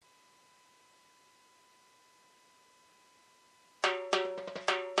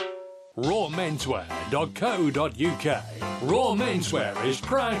rawmenswear.co.uk. Raw Menswear is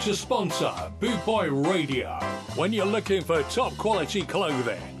proud to sponsor Boot Boy Radio. When you're looking for top quality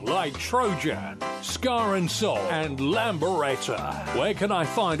clothing like Trojan, Scar and Soul and Lamberetta, where can I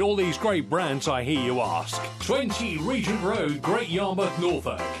find all these great brands, I hear you ask? 20 Regent Road, Great Yarmouth,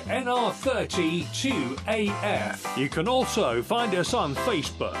 Norfolk, NR30 2AF. You can also find us on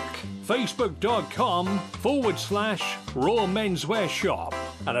Facebook, facebook.com/Raw Menswear Shop,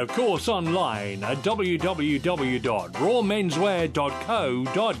 and of course online at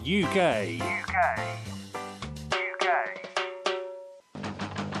www.rawmenswear.co.uk.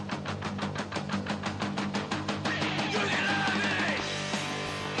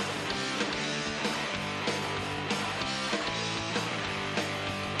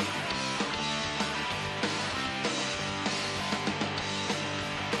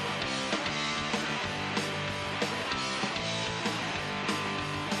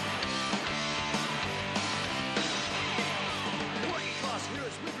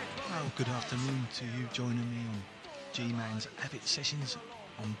 Good afternoon to you joining me on G-Man's Avid Sessions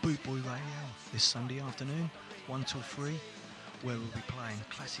on Boot Boy Radio this Sunday afternoon, 1 till 3, where we'll be playing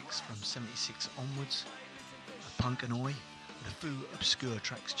classics from 76 onwards, punk and oi, with a few obscure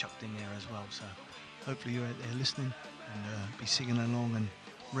tracks chucked in there as well. So hopefully you're out there listening and be singing along and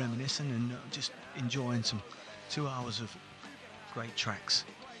reminiscing and just enjoying some 2 hours of great tracks.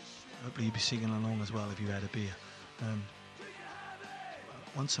 Hopefully you'll be singing along as well if you had a beer.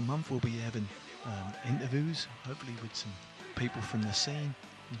 Once a month we'll be having interviews, hopefully with some people from the scene,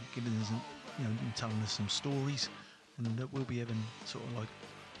 giving us, telling us some stories, and we'll be having sort of like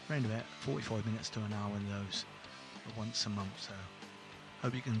around about 45 minutes to an hour of those once a month. So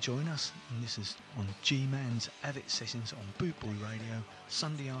hope you can join us, and this is on G-Man's Avid Sessions on Boot Boy Radio,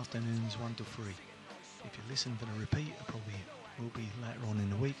 Sunday afternoons 1 till 3. If you listen for the repeat, it probably will be later on in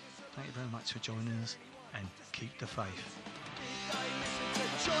the week. Thank you very much for joining us, and keep the faith.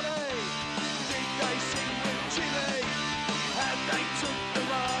 Johnny, did they sing with Jimmy? And they took the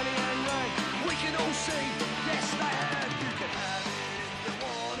money and rang. We can all see, yes they have. You can have it in the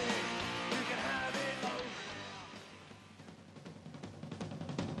morning. You can have it all.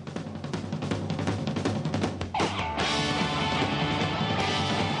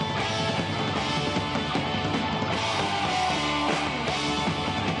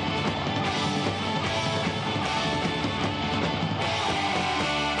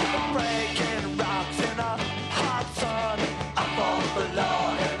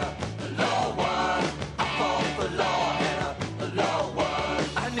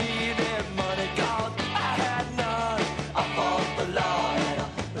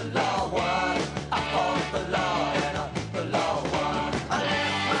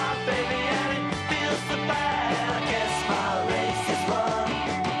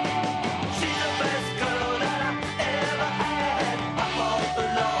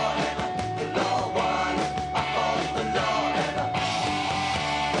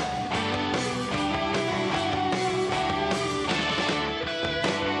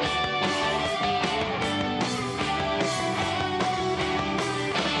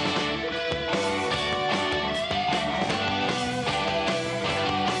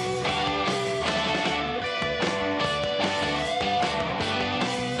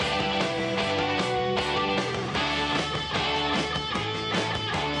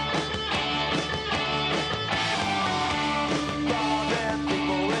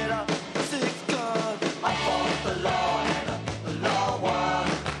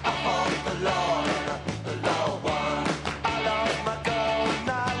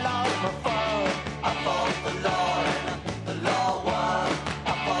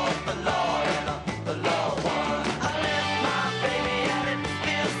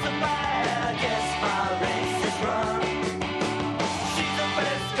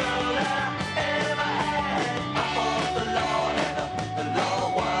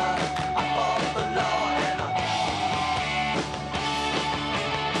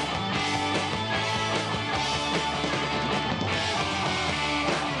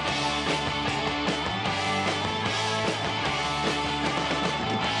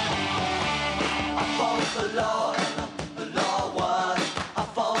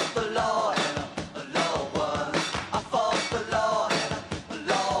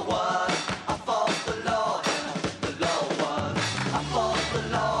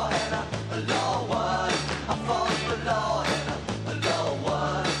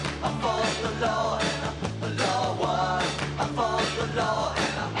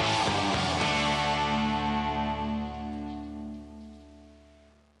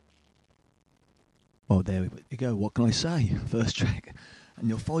 Well, there you go. What can I say? First track And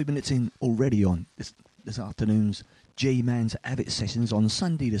you're 5 minutes in already on this afternoon's G-Man's Avid Sessions on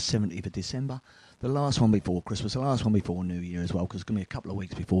Sunday the 17th of December. The last one before Christmas, the last one before New Year as well, because it's going to be a couple of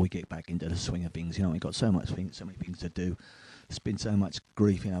weeks before we get back into the swing of things. You know, we've got so many things to do. There's been so much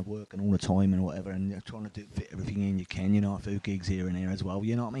grief, you know, working all the time and whatever, and you're trying to fit everything in you can, you know, a few gigs here and there as well,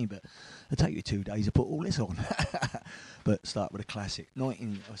 you know what I mean? But it'll take you 2 days to put all this on. But start with a classic.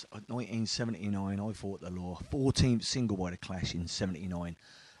 1979, I Fought the Law, 14th single by The Clash in 79.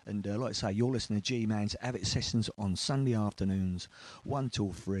 And like I say, you're listening to G-Man's Avid Sessions on Sunday afternoons, 1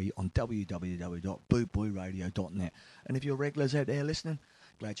 till 3 on www.bootboyradio.net. And if you're regulars out there listening,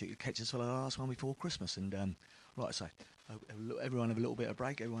 glad you could catch us for the last one before Christmas. And like I say, everyone have a little bit of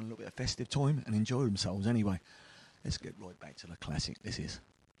break, everyone a little bit of festive time and enjoy themselves anyway. Let's get right back to the classic. This is...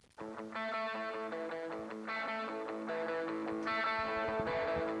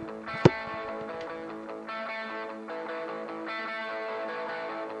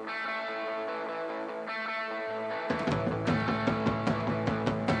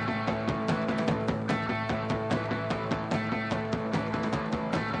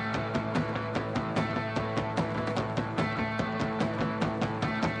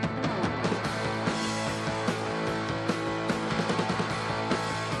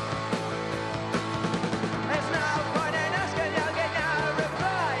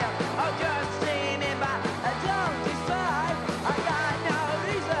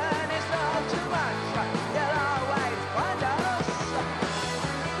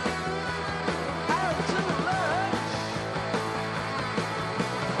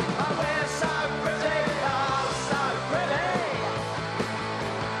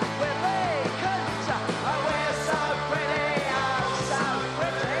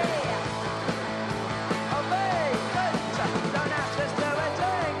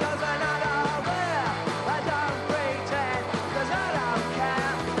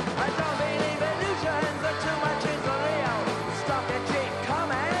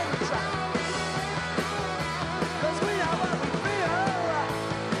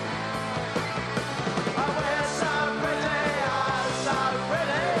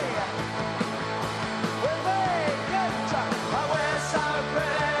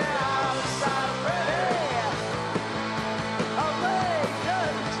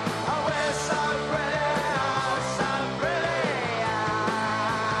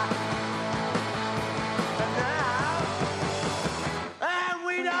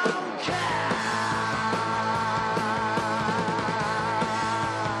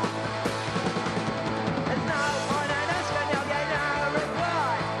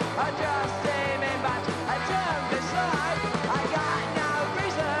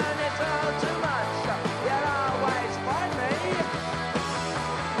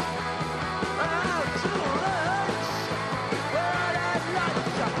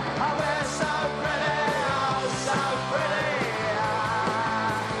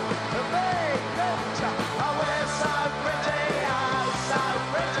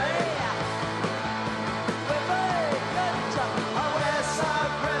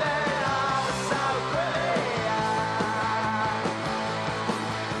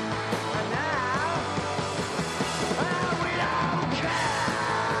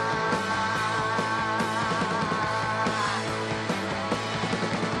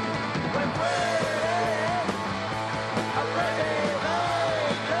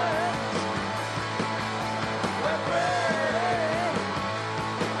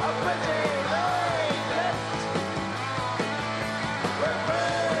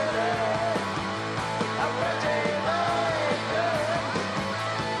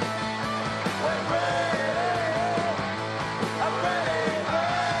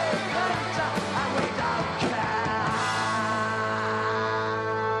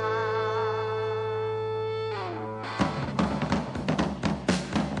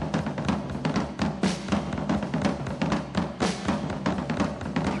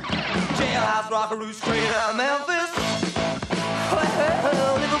 Rockaroo straight out of Memphis.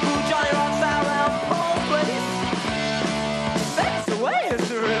 Well, Liverpool, Johnny Rock's out around home place. That's the way it's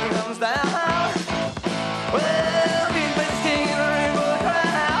the rhythm comes down. Well, King Bass King in the rainbow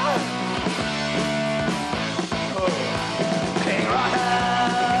crowd. Oh, King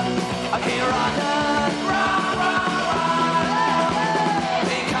Rocker, King Rocker, rock, rock, rock.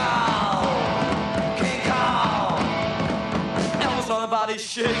 King Kong. Elvis on the body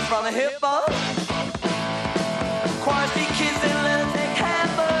shakes from the hip up. Choir Street kids didn't let him take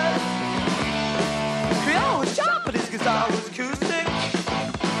hammer. Creole was sharp, but his guitar was acoustic.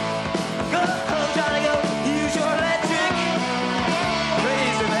 Go, Johnny, go, use your electric.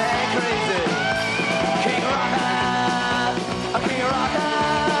 Crazy man, crazy. King Rocker, King Rocker.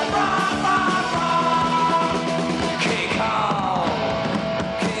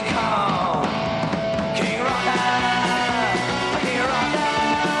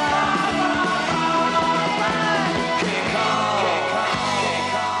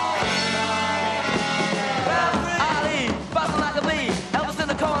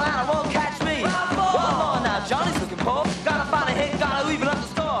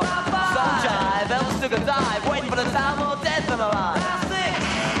 the dive, waiting for the time more dead than alive. Now 6,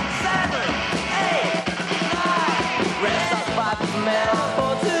 7, 8, 9. Red Sox 5 for metal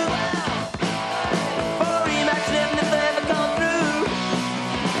 4-2. For a rematch, living if they ever come through.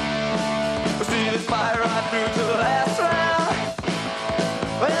 We'll see this fight right through to the last round.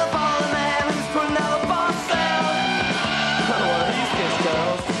 We'll follow the man who's putting out the box sound. One of these kids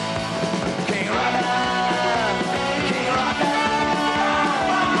girls. King Rocker, King Rocker.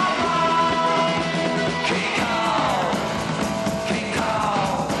 King Kong, King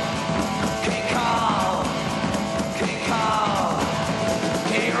Kong, King Kong, King Kong,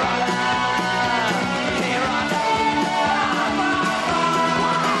 King Rocker, King Rocker.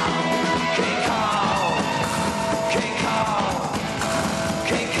 King Kong, King Kong,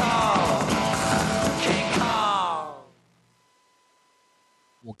 King Kong, King Kong.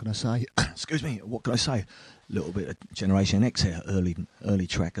 What can I say? Excuse me. What can I say? A little bit of Generation X here, early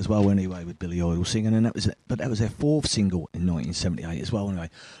track as well. Anyway, with Billy Idol singing, and that was their fourth single in 1978 as well. Anyway,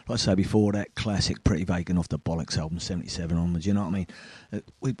 like I say before, that classic "Pretty Vacant" off the Bollocks album, 77 onwards. You know what I mean?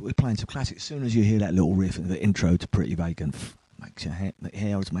 We're playing some classics. As soon as you hear that little riff, the intro to "Pretty Vacant," makes your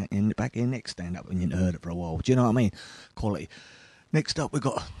hairs back in your neck stand up when you heard it for a while. Do you know what I mean? Quality. Next up, we've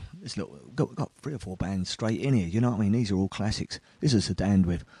got this little. We've got 3 or 4 bands straight in here. You know what I mean? These are all classics. This is Sedan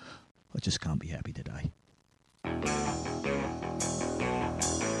with "I Just Can't Be Happy Today."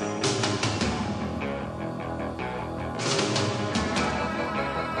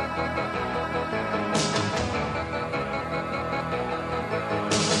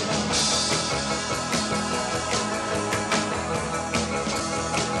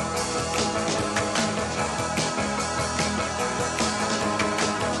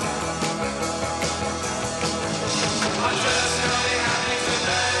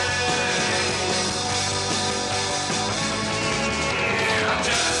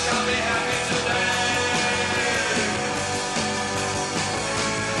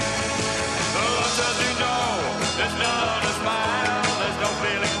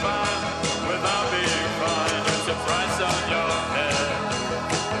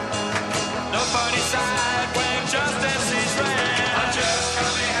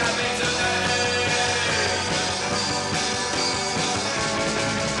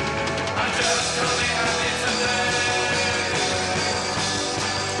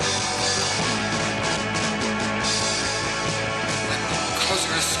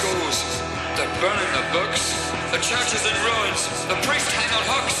 Burning the books, the church is in ruins, the priests hang on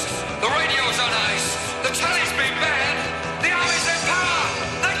hooks, the radio's on ice, the telly's been banned, the army's in power,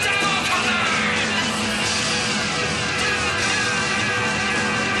 the devil coming!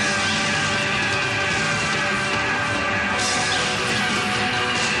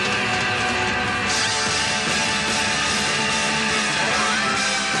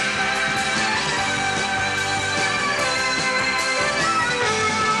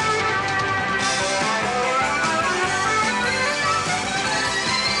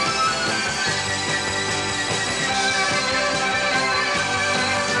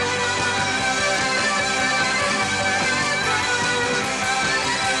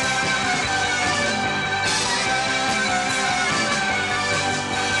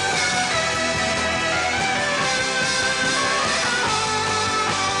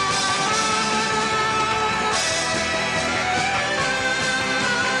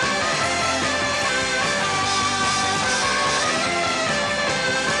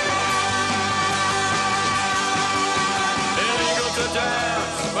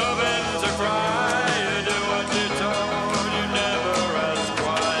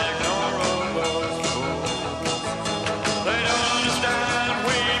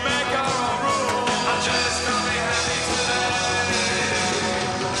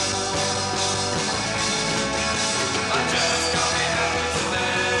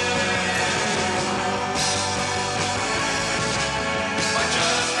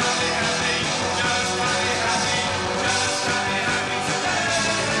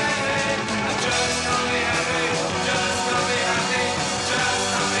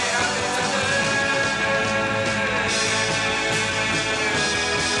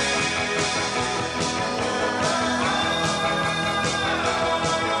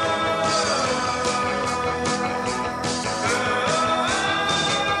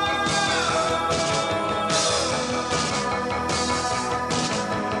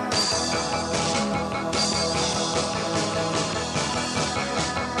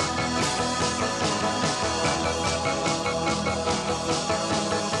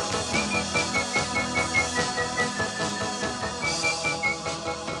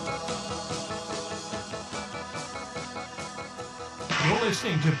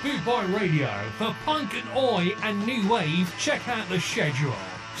 listening to Boot Boy Radio. For punk and oi and new wave, check out the schedule.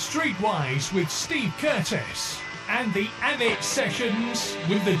 Streetwise with Steve Curtis and the Amit Sessions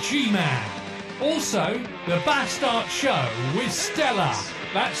with the G-Man. Also, the Bastard Show with Stella.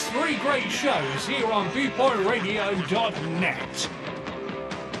 That's 3 great shows here on bootboyradio.net.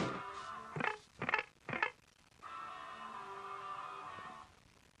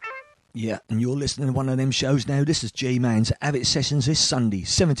 Yeah, and you're listening to one of them shows now. This is G-Man's Avid Sessions this Sunday,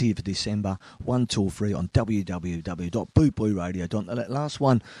 17th of December, 1 till 3 on www.bootboyradio.net. That last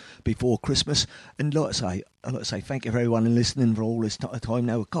one before Christmas. And I'd like to say thank you for everyone listening for all this time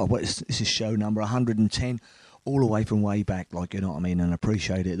now. God, this is show number 110, all the way from way back, like, you know what I mean, and I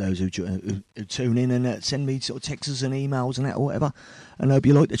appreciate it, those who tune in and send me sort of texts and emails and that or whatever. And I hope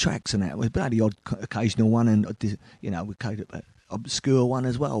you like the tracks and that. With bloody odd occasional one, and, you know, we kind of obscure one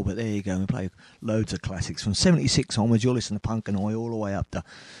as well, but there you go. We play loads of classics from 76 onwards. You'll listen to Punk and Oi all the way up to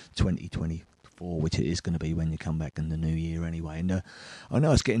 2024, which it is going to be when you come back in the new year anyway. And I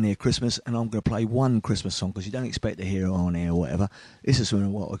know it's getting near Christmas, and I'm going to play one Christmas song because you don't expect to hear it on air or whatever. This is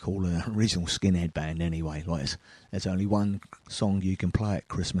from what I call an original skinhead band anyway. Like, there's only one song you can play at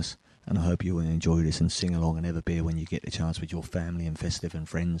Christmas, and I hope you will enjoy this and sing along and have a beer when you get the chance with your family and festive and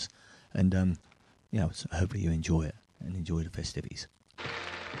friends. And you know, so hopefully you enjoy it and enjoy the festivities. Before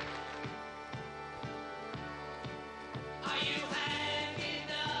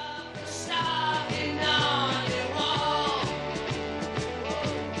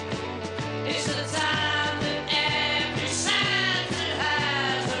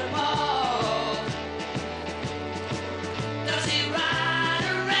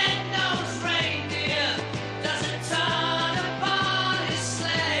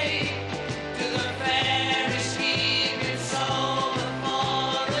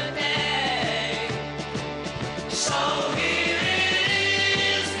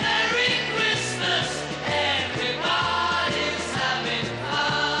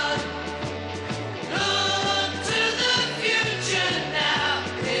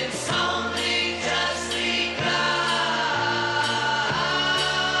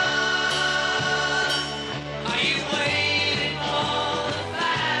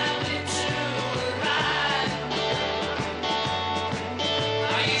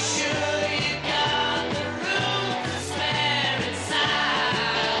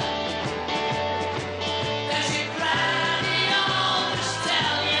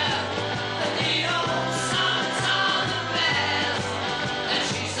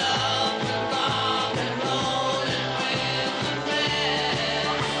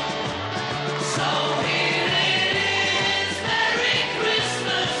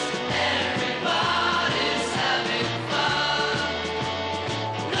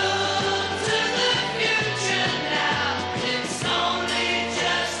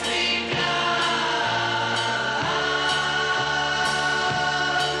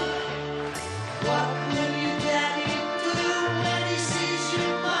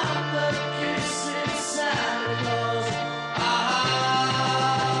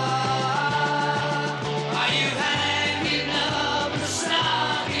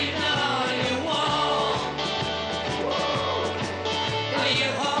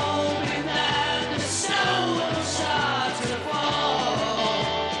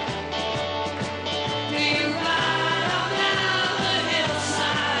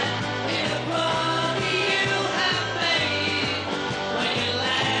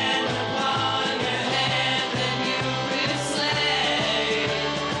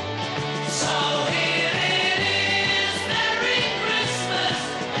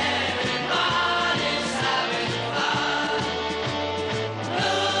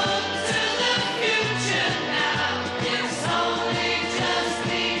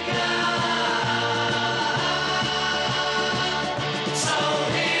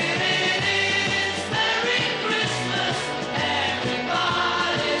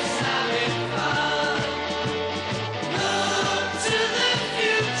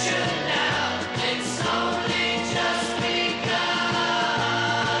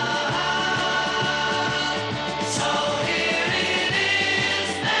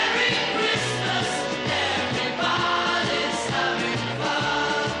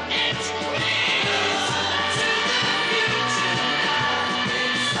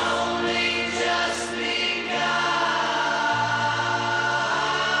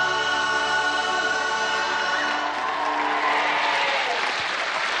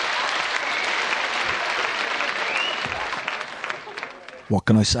What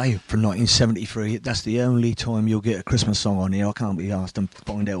can I say? From 1973, that's the only time you'll get a Christmas song on here. I can't be asked to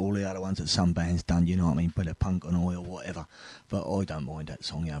find out all the other ones that some bands done, you know what I mean? Bit of punk and oi or whatever. But I don't mind that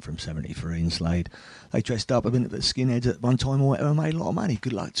song, you know, from 73 in Slade. They dressed up a bit of skinheads at one time or whatever and made a lot of money.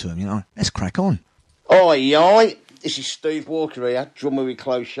 Good luck to them, you know. Let's crack on. Oi, oi. This is Steve Walker here, drummer with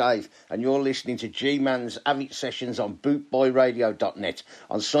Close Shave, and you're listening to G-Man's Avid Sessions on bootboyradio.net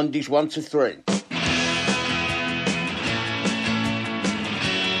on Sundays 1 to 3.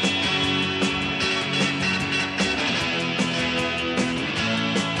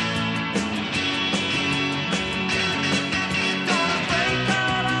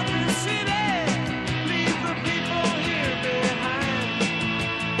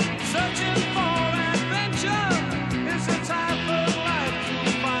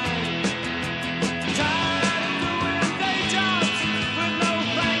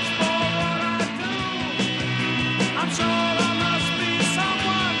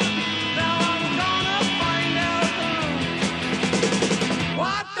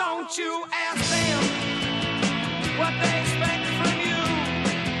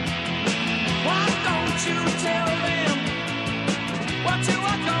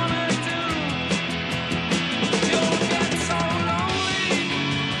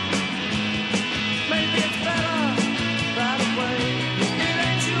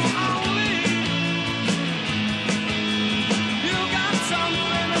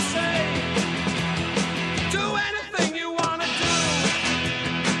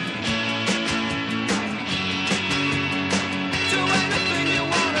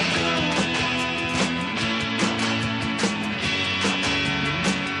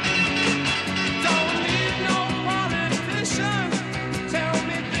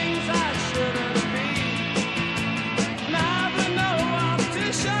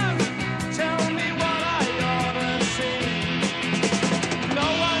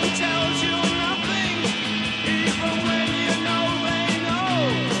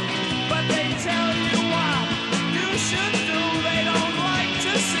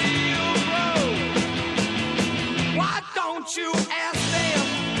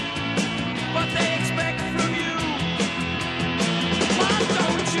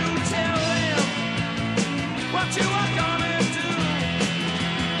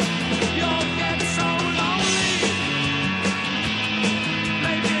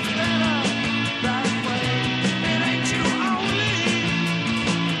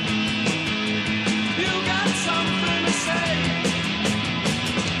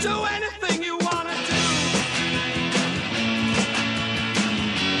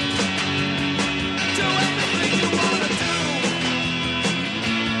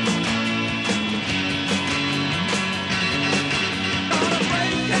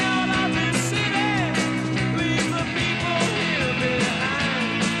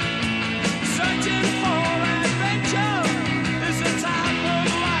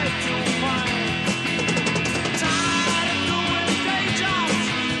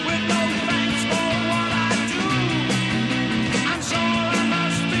 With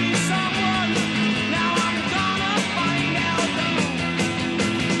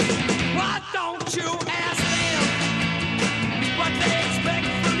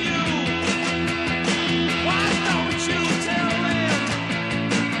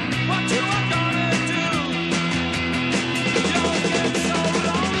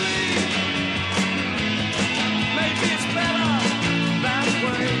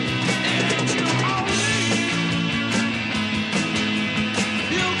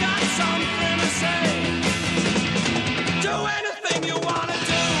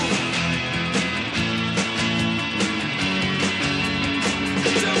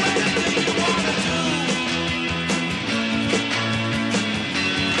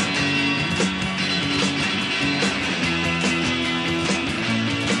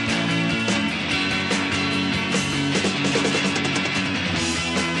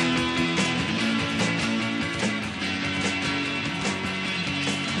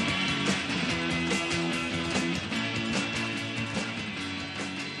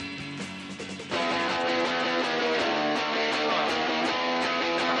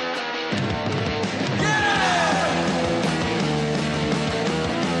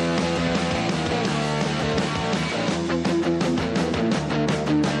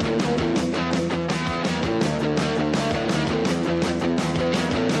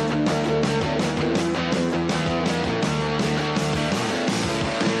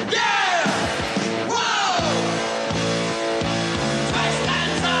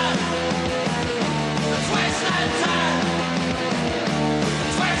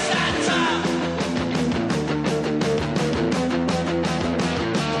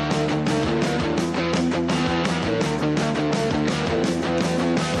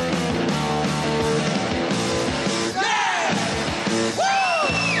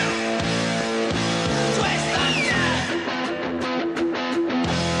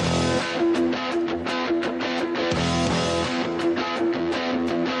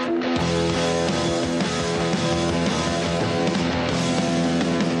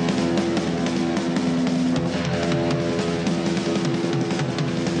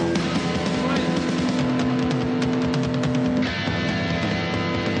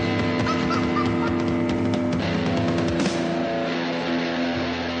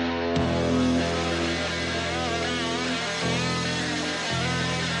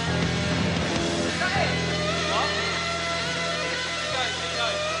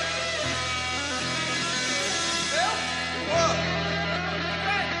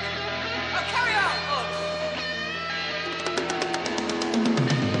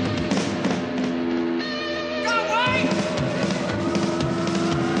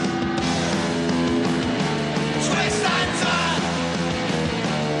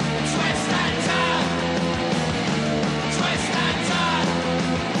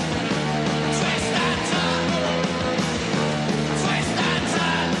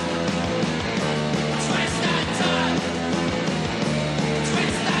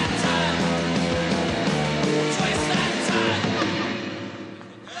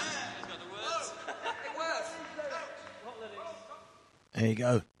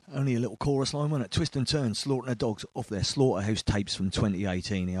only a little chorus line, wasn't it? Twist and Turn, Slaughtering the Dogs, off their Slaughterhouse tapes from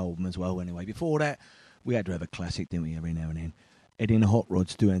 2018, the album as well. Anyway, before that, we had to have a classic, didn't we, every now and then? Eddie and the Hot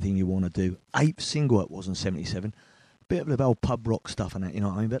Rods, Do Anything You Want to Do. 8th single, it was in 77. Bit of the old pub rock stuff and that, you know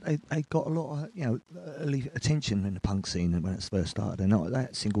what I mean? But they got a lot of, early attention in the punk scene when it first started. And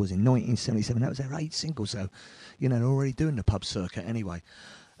that single was in 1977. That was their 8th single, so, they're already doing the pub circuit anyway.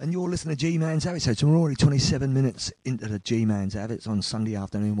 And you're listening to G-Man's Habits. So we're already 27 minutes into the G-Man's Habits on Sunday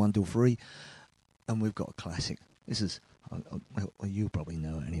afternoon, 1 till 3. And we've got a classic. This is, well, you probably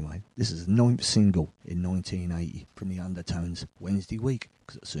know it anyway. This is the 9th single in 1980 from the Undertones, Wednesday Week.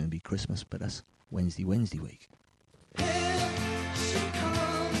 Because it'll soon be Christmas, but that's Wednesday week. Here she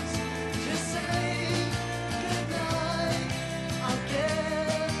comes to say goodnight. I'll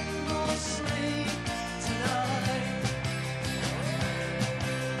get no sleep tonight.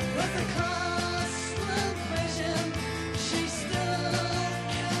 With a constant vision, she still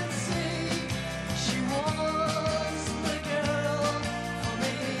can't see. She was the girl for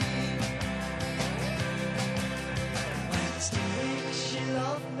me. Wednesday week she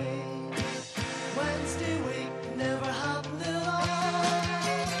loved me. Wednesday week never happened at all.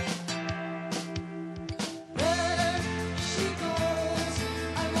 There she goes,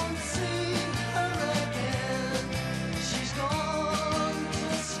 I won't see her again. She's gone to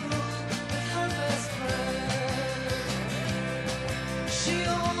school with her best friend. She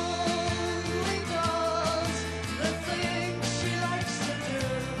only does the things she likes to do.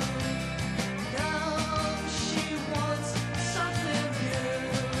 Now she wants something new.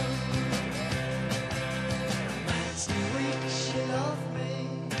 Wednesday week she loved me.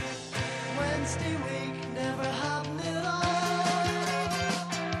 Wednesday week never happened at all.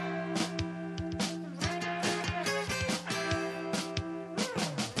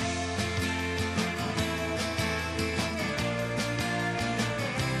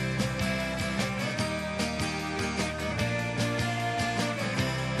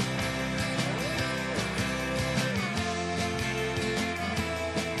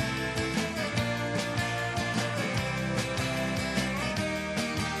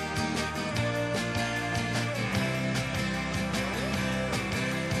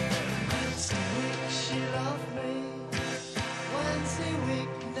 Wednesday week she loved me. Wednesday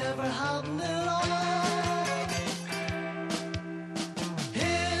week never happened at all.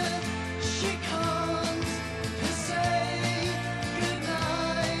 Here she comes to say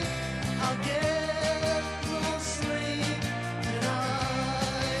goodnight. I'll get no sleep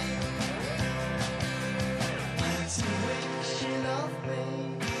tonight. Wednesday week she loved me.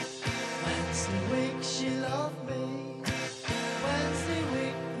 Wednesday week she loved me. Wednesday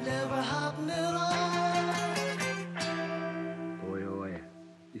week never happened at all. Oi, oi,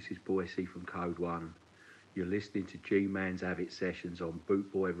 this is Boise from Code 1. You're listening to G-Man's Avid Sessions on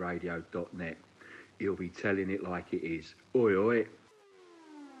bootboyradio.net. He'll be telling it like it is. Oi, oi.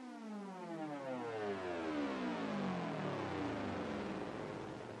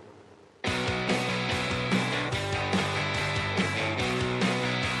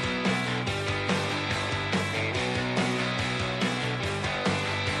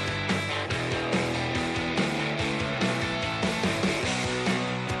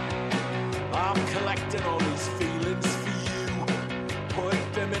 I'm collecting all these feelings for you.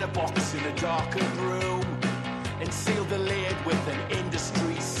 Put them in a box in a darkened room and seal the lid with an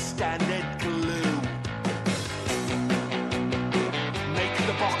industry standard glue. Make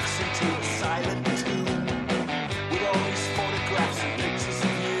the box into a silent tomb with all these photographs and pictures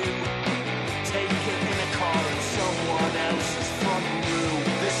of you. Take it in a car in someone else's front room.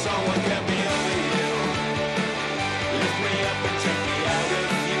 This song will get me over you. Lift me up and take me out of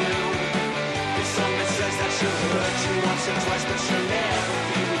you. This song that says that she'll hurt you once or twice, but she'll never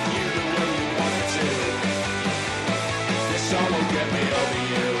be with you the way you want her to. This song will get me over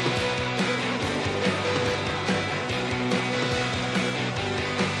you.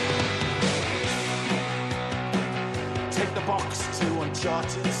 Take the box to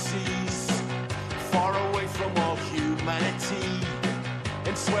uncharted seas, far away from all humanity,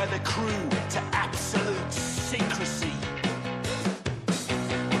 and swear the crew to absolute secrecy.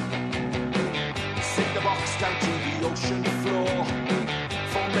 Sink the box down to the ocean floor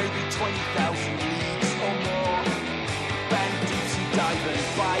for maybe 20,000 leagues or more. Band deep sea diving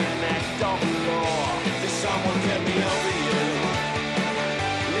by an act of law. This song will get me over you.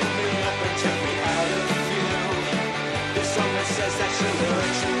 Lift me up and take me out of view. This song that says that she'll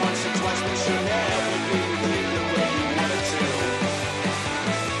hurt you once or twice, but she'll never be with you the way you want her to.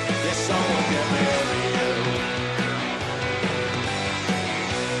 This song will get me over you.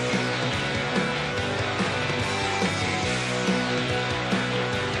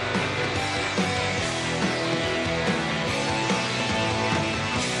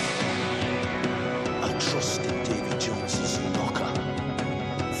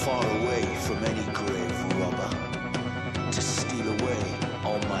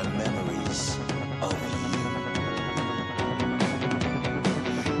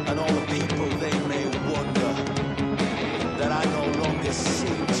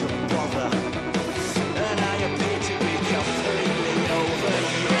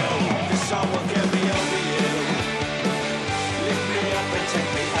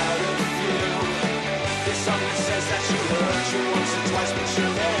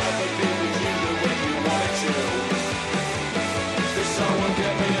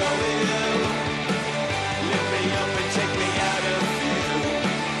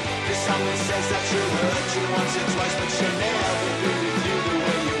 woman says that you hurt you once or twice, but she'll never be with you the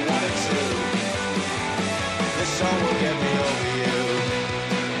way you wanted to. This song will get me over you.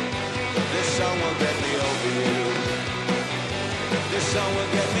 This song will get me over you. This song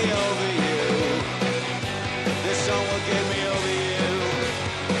will get me over you. This song will get me over you.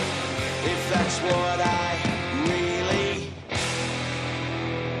 If that's what I really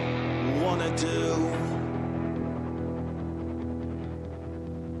wanna do.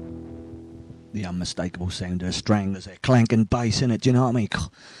 The unmistakable sound of Stranglers, their clanking bass in it, do you know what I mean?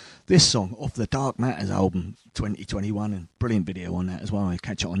 This song off the Dark Matters album 2021, and brilliant video on that as well. You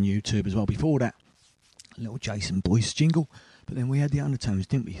catch it on YouTube as well. Before that, a little Jason Boyce jingle, but then we had the Undertones,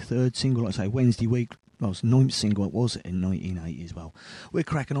 didn't we? Third single, like I say, Wednesday week. Well, it's ninth single it was in 1980 as well. We're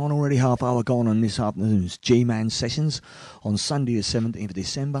cracking on already, half hour gone on this afternoon's G-Man sessions on Sunday the 17th of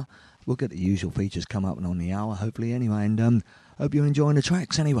December. We'll get the usual features come up and on the hour, hopefully, anyway, and hope you're enjoying the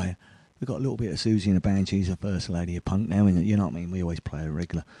tracks anyway. We've got a little bit of Susie and the Banshees, a first lady of punk now, and you know what I mean? We always play a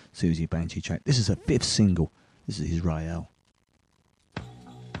regular Susie Banshee track. This is her fifth single. This is Israel.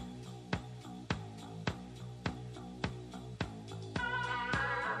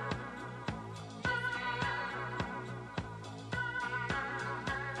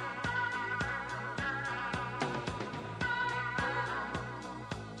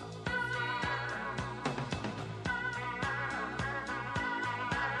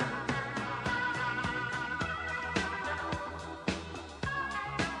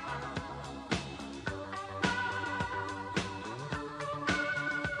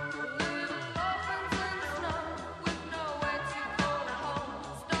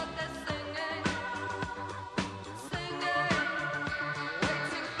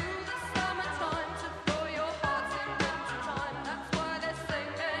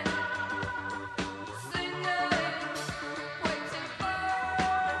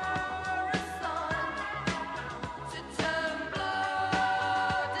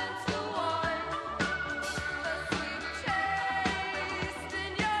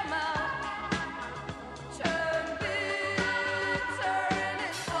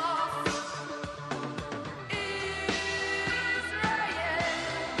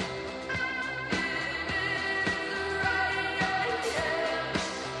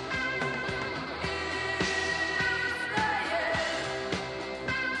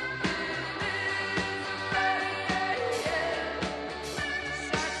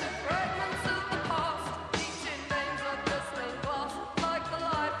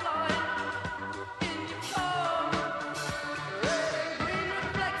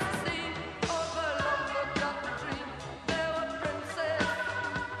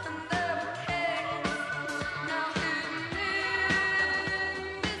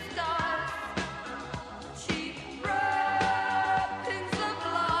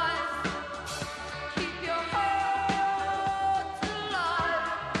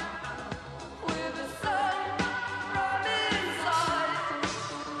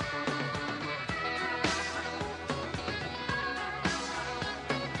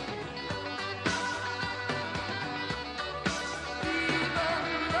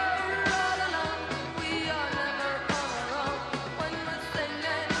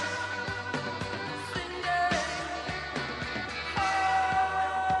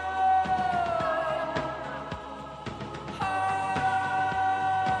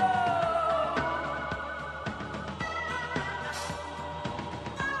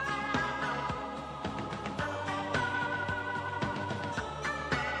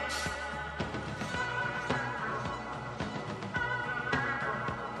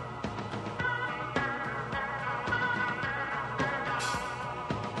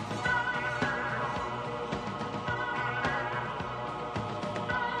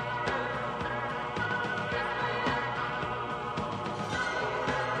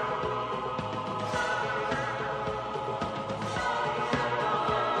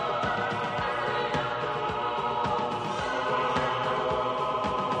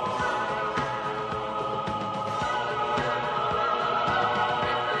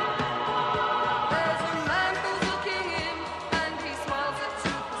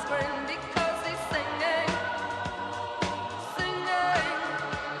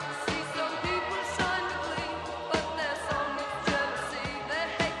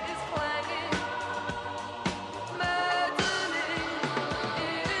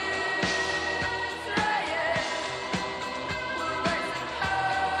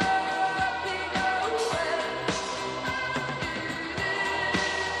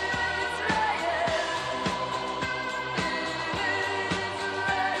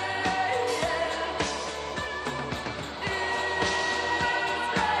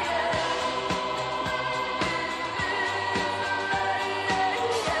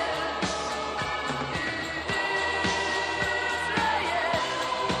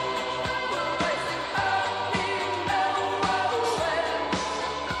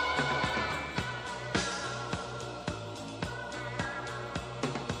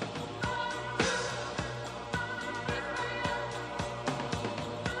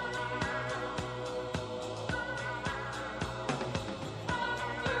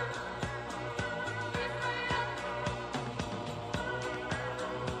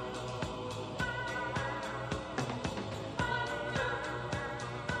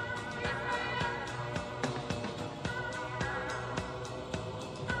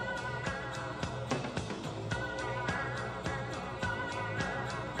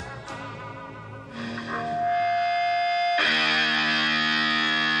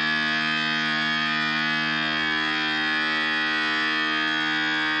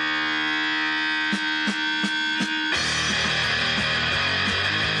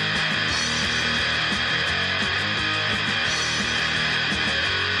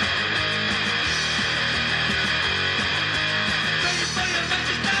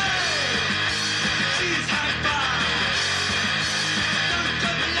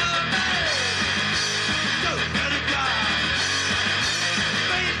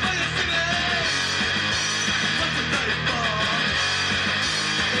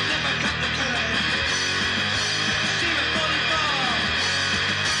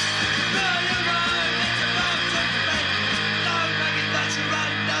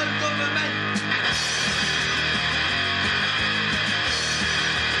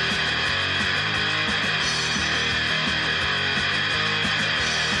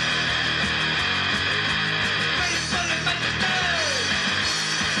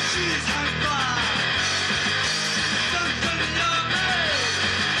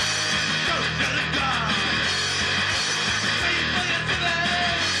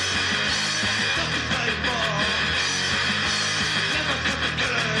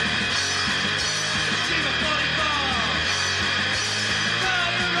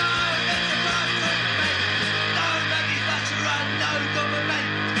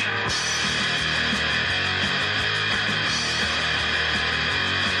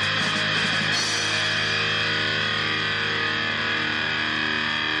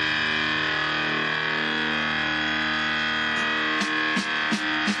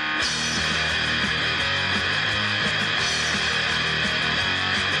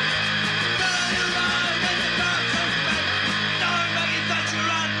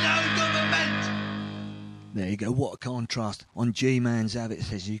 There you go. What a contrast. On G-Man's Avid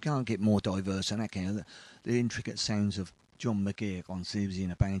says you can't get more diverse than that. The intricate sounds of John McGeer on Siouxsie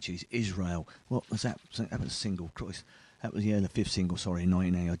and the Banshees, Israel. What was that? That was a single, Christ. That was, the fifth single, sorry,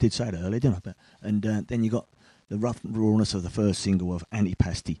 1980. I did say that earlier, didn't I? But, and then you got the rough rawness of the first single of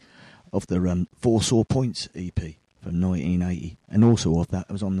Antipasti of the Four Sore Points EP from 1980. And also of that,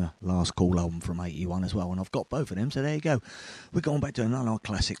 it was on the Last Call album from 81 as well. And I've got both of them, so there you go. We're going back to another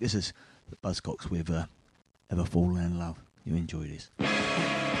classic. This is the Buzzcocks with Ever Fall in Love. You enjoy this.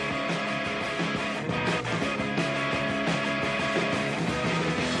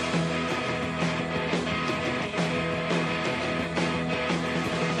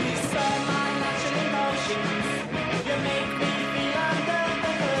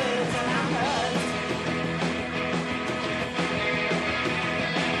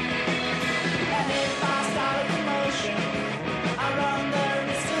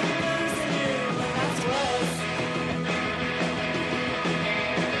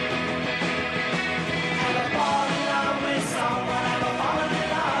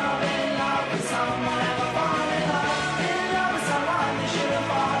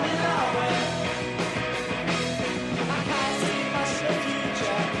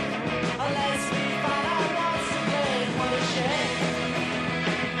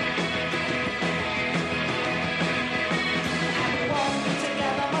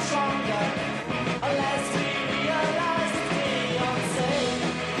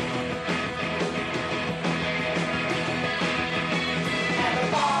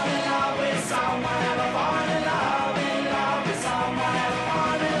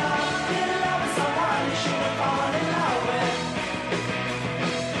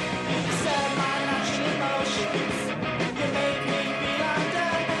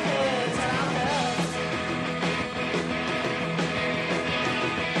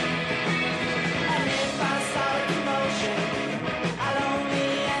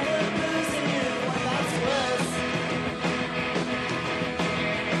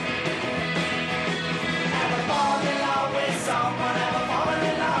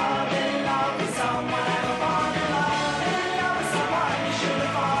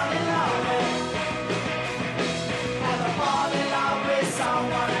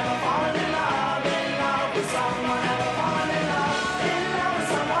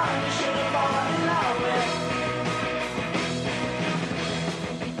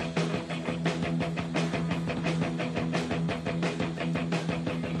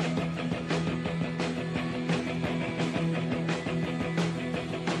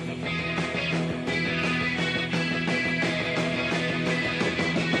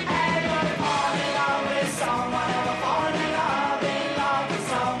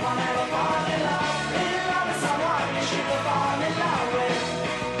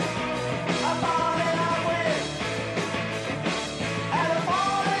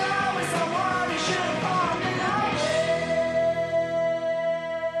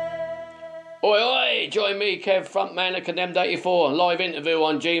 Oi, oi! Join me, Kev, frontman of Condemned 84, live interview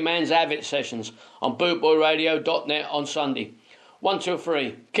on G-Man's Avid Sessions on bootboyradio.net on Sunday. 1, 2,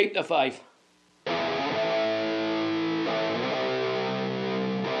 3. Keep the faith.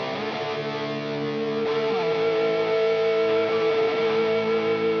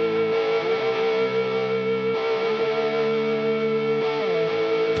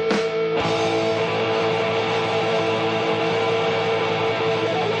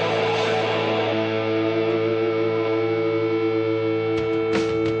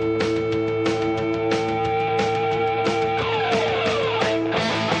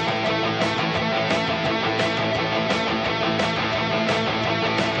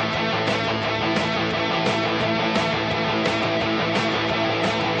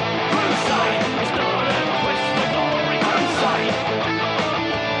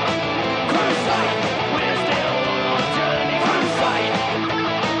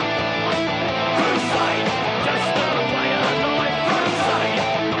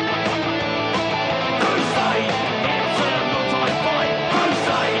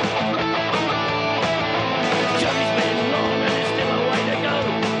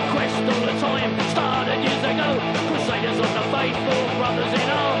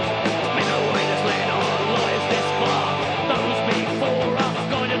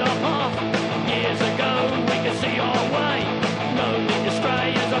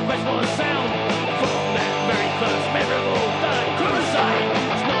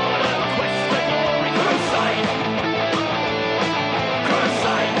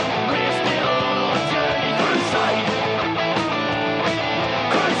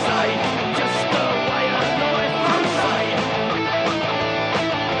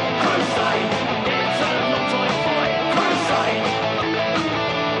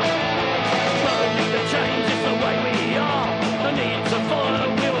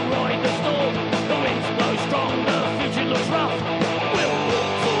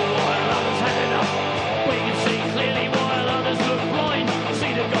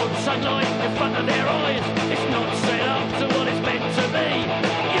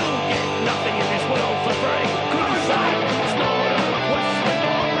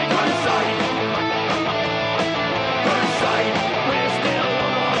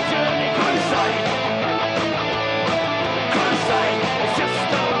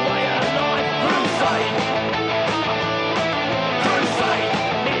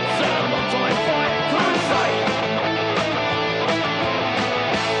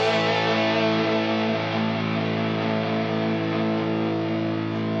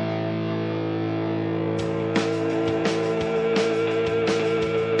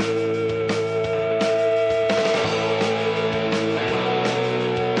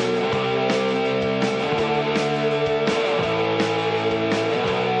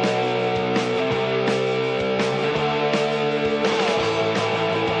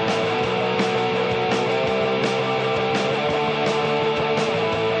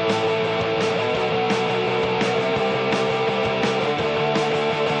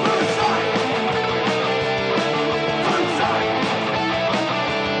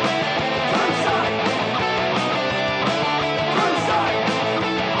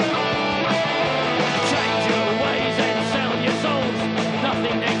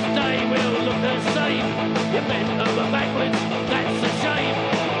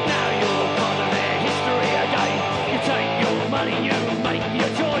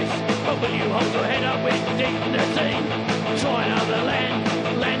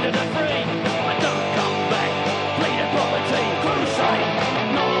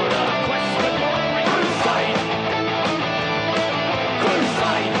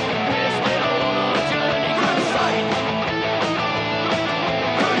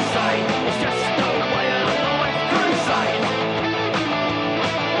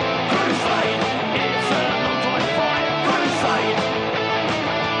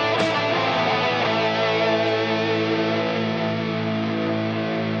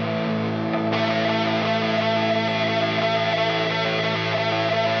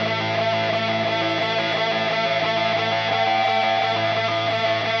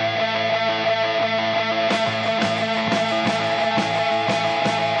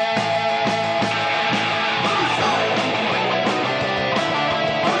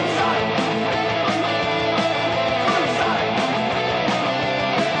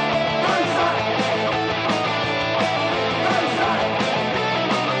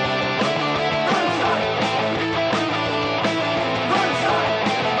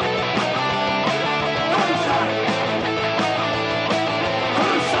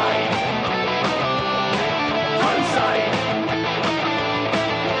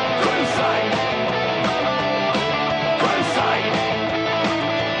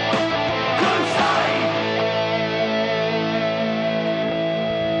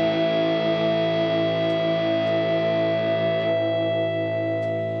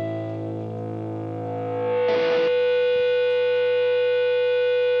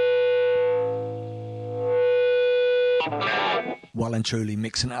 Well and truly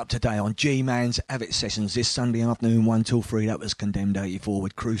mixing it up today on G-Man's Avid Sessions this Sunday afternoon 1 till 3. That was Condemned 84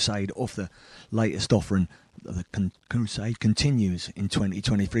 with Crusade off the latest offering. The Crusade continues in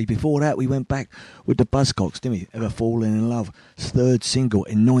 2023. Before that we went back with the Buzzcocks, didn't we? Ever Falling in Love, third single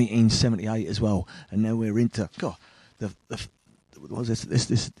in 1978 as well. And now we're into what was this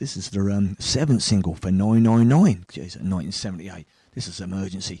is the seventh single for 999. Jeez, 1978. This is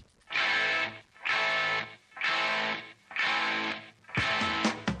Emergency.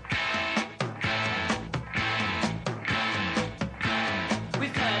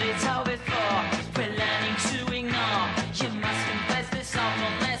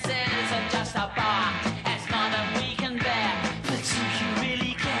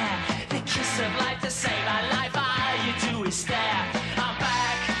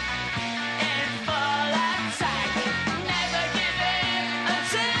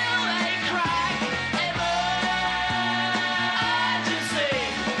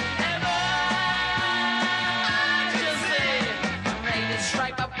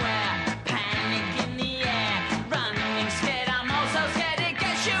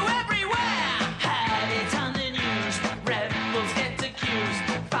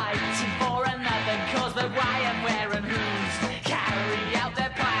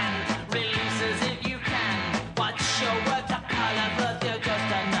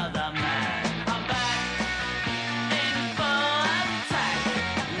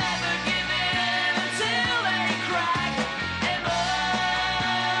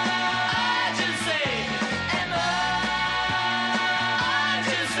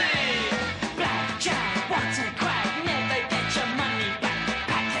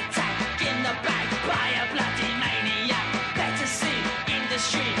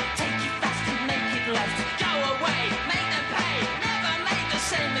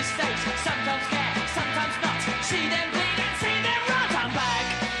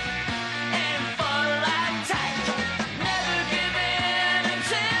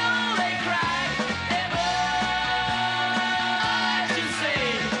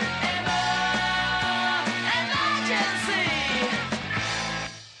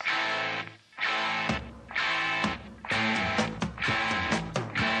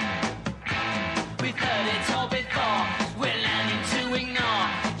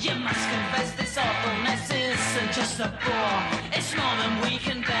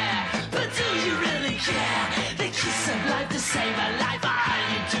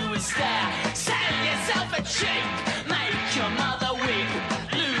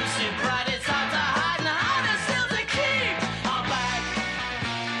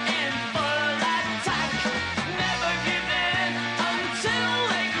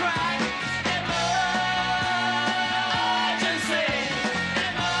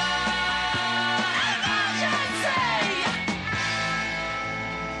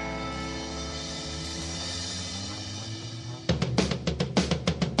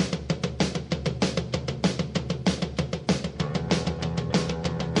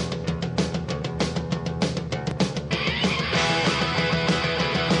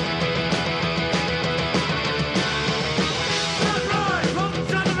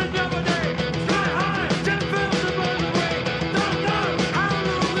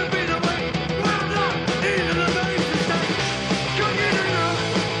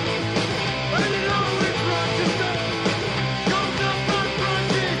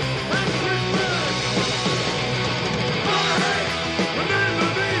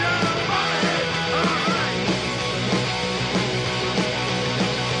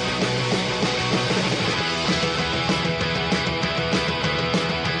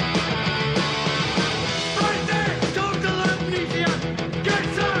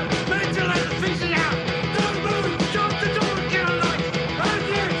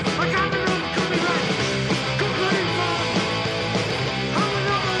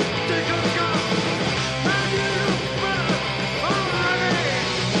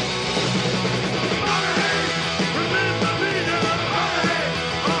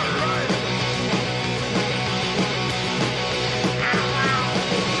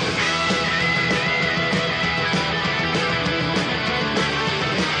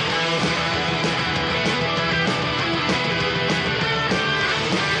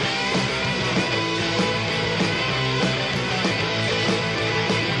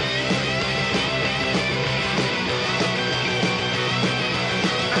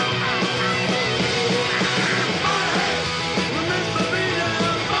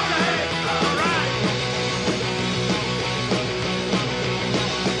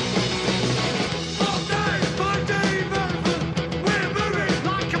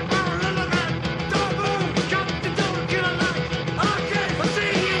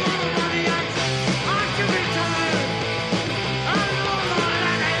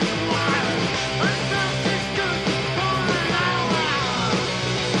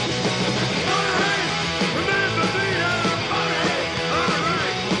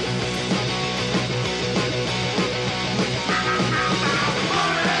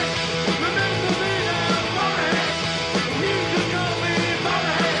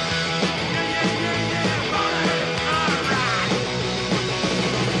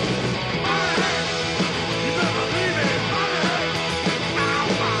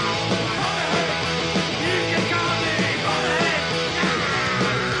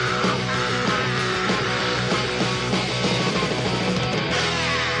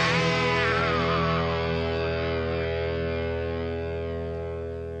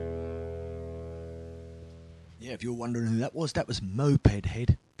 if you're wondering who that was Moped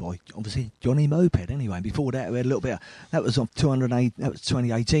Head by, obviously, Johnny Moped. Anyway, before that, we had a little bit that was on 208, that was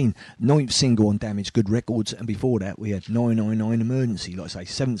 2018, 9th single on Damaged Good Records, and before that, we had 999 Emergency, like I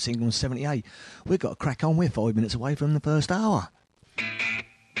say, 7th single on 78. We've got to crack on, we're 5 minutes away from the first hour.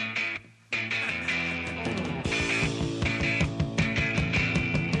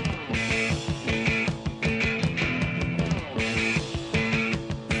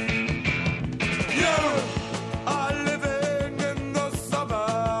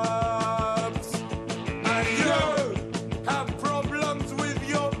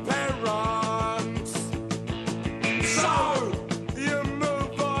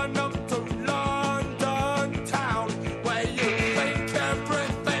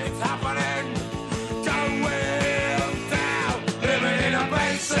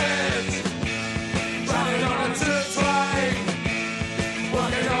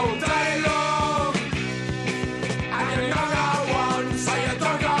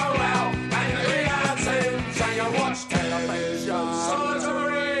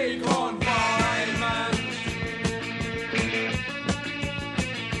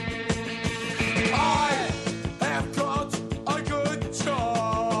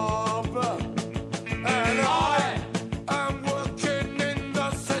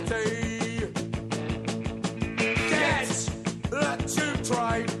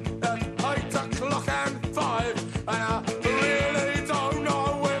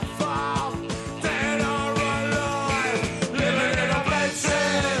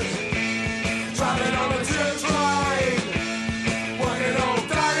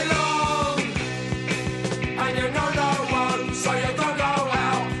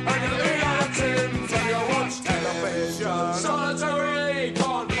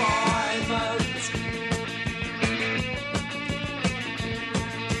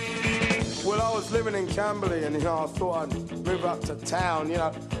 Camberley, and I thought I'd move up to town,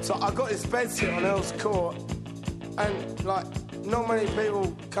 so I got this bedsit on Earl's Court, and not many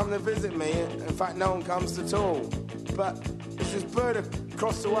people come to visit me. In fact, no one comes at all. But there's this bird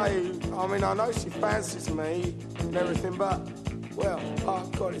across the way. I know she fancies me and everything, but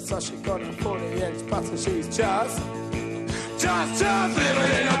I've got it, so she got it 40 inch button. She's just living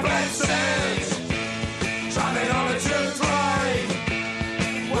in a bedsit, traveling on a tube train,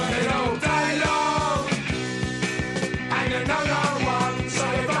 working all day long. You know no one, so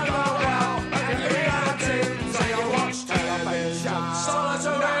you don't go out, and you eat out of tins, and you watch television.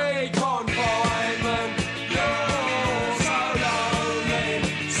 Solitary confinement, you're so lonely.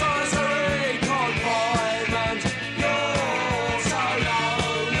 Solitary confinement, you're so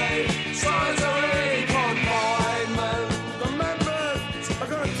lonely. Solitary confinement. Remember, I'm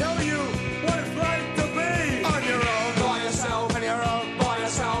gonna tell you what it's like to be on your own, by yourself, on your own, by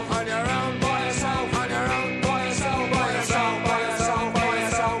yourself, on your own, by yourself, on your own.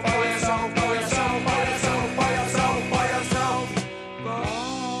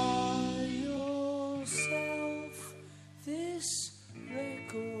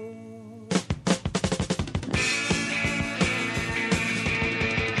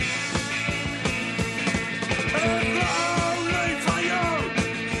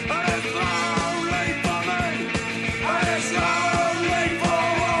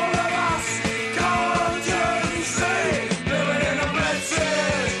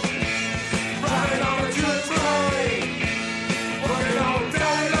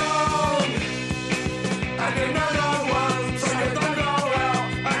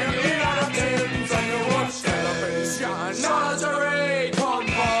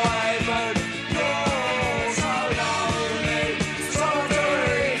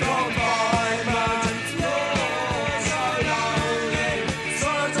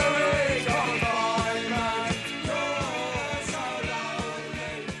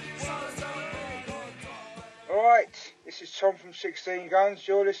 Tom from 16 Guns.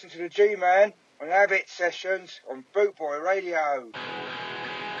 You're listening to the G-Man on Habit Sessions on Bootboy Radio.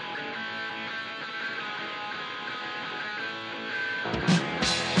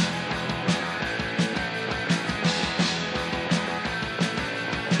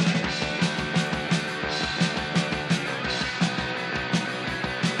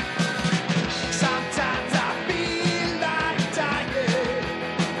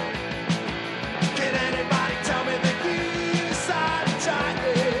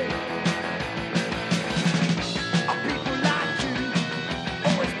 People like you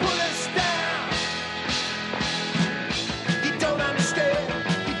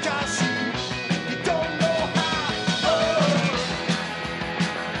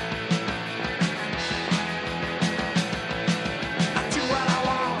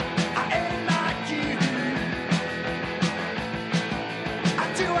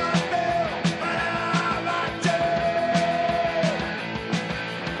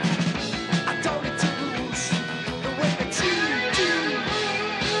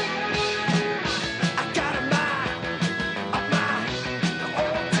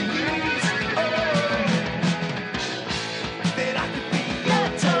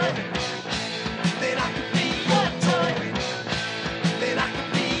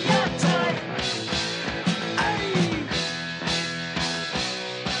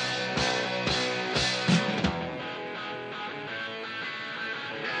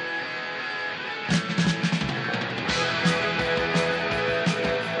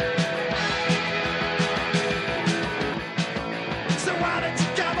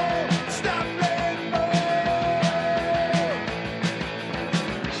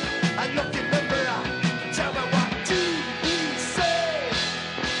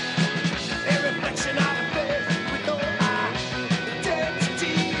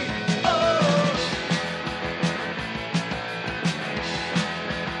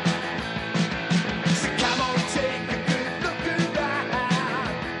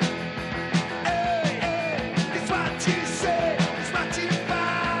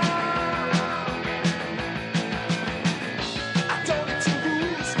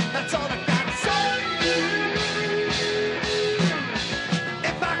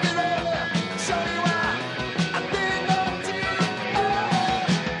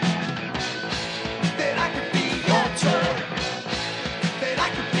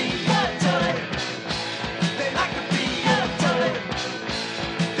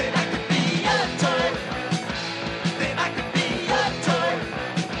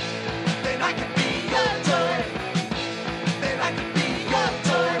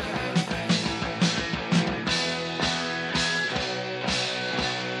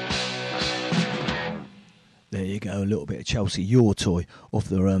little bit of Chelsea Your Toy off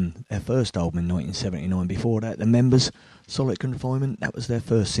their first album in 1979. Before that, The Members, Solid Confinement, that was their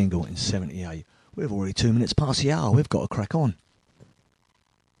first single in 78. We've already 2 minutes past the hour, we've got to crack on.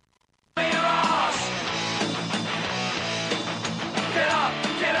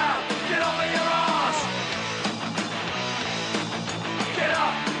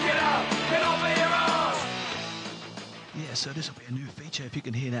 So this will be a new feature. If you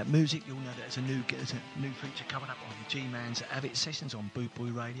can hear that music, you'll know that there's a new feature coming up on G-Man's Avid Sessions on Boot Boy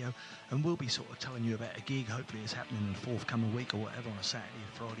Radio, and we'll be sort of telling you about a gig. Hopefully it's happening in the forthcoming week or whatever, on a Saturday,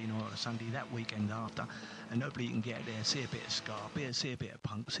 a Friday night or a Sunday, that weekend after, and hopefully you can get out there, see a bit of ska, see a bit of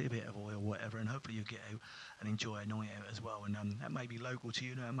punk, see a bit of oil, whatever, and hopefully you'll get out and enjoy a night out as well. And that may be local to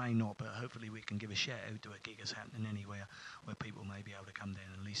you, no, it may not, but hopefully we can give a shout out to a gig that's happening anywhere where people may be able to come down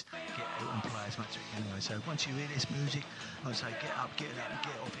and at least get out and play as much as we can anyway. So once you hear this music, I'd say get up and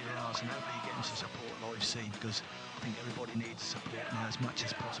get off your arse, and hopefully you get them to support live scene, because I think everybody needs support now as much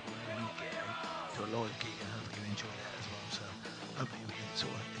as possible when you get out to a live gig, and hopefully you enjoy that as well. So hopefully we can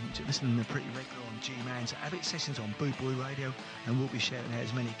sort of listening to pretty regular on G-Man's Avid Sessions on Boot Boy Radio, and we'll be shouting out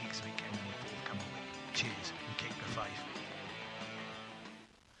as many gigs as we can in the forthcoming week. Cheers and keep the faith.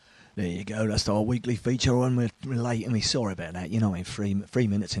 There you go, that's our weekly feature on. We're late, and we're sorry about that. You know, in 3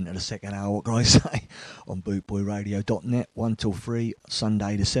 minutes into the second hour, what can I say? On bootboyradio.net, 1 till 3,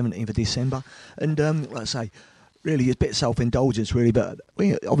 Sunday the 17th of December. And like I say, really a bit of self-indulgence, really, but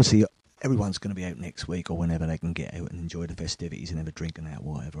obviously everyone's going to be out next week or whenever they can get out and enjoy the festivities and have a drink and that,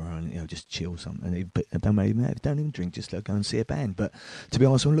 whatever, and just chill something. Don't even drink, just go and see a band. But to be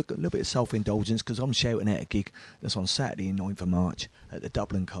honest, a little bit of self-indulgence, because I'm shouting at a gig that's on Saturday, 9th of March, at the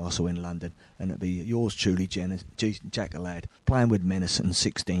Dublin Castle in London, and it'll be yours truly, Jack the Lad, playing with Menace and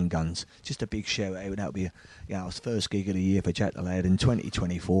 16 Guns. Just a big shout out. That'll be our first gig of the year for Jack the Lad in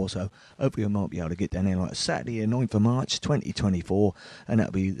 2024. So hopefully we might be able to get down there like Saturday, 9th of March, 2024, and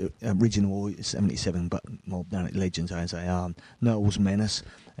that'll be the original 77 but more legends, I say, Noel's Menace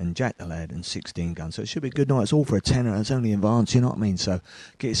and Jack the Lad and 16 Guns. So it should be a good night. It's all for a tenner. It's only in advance, you know what I mean? So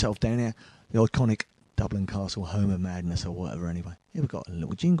get yourself down there. The iconic Dublin Castle, home of madness or whatever. Anyway, here we've got a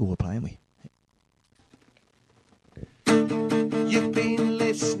little jingle we're playing, we. You've been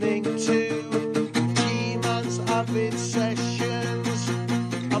listening to G-Man's Avid Sessions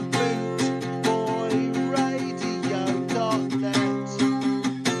on bootboyradio.net.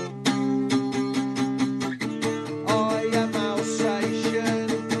 I am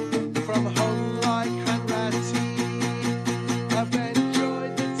Alsatian from home like Hanratty. I've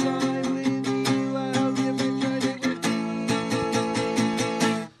enjoyed the time with you. I hope you've enjoyed it with me.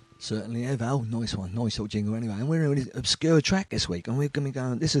 Certainly have, Al. Nice one. Nice little jingle anyway. And we're in an obscure track this week, and we're going to be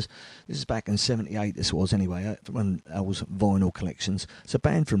going... This is back in 78, this was anyway, from Al's vinyl collections. It's a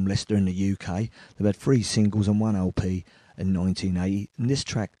band from Leicester in the UK. They've had 3 singles and 1 LP in 1980. And this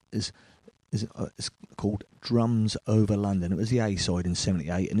track is called Drums Over London. It was the A-side in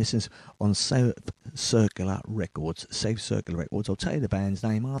 78, and this is on Safe Circular Records. Safe Circular Records. I'll tell you the band's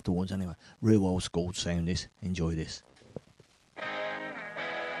name afterwards anyway. Real old school sound this. Enjoy this.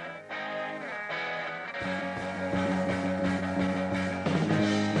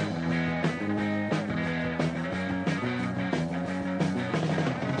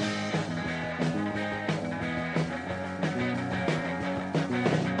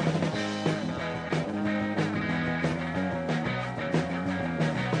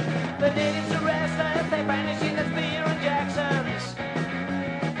 The natives are restless, they vanish in the spear and Jacksons.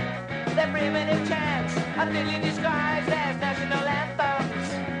 Their primitive chants are thinly disguised as national anthems.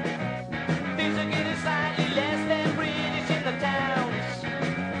 Things are getting slightly less than British in the towns.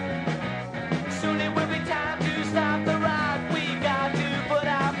 Soon it will be time to stop the rock. We got to put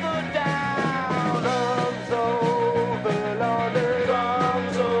our foot down. Drums over London,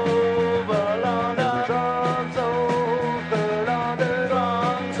 drums over London, drums over London,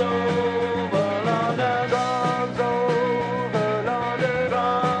 drums over London, drums over London, drums over London,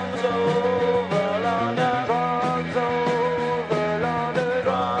 drums over London, drums over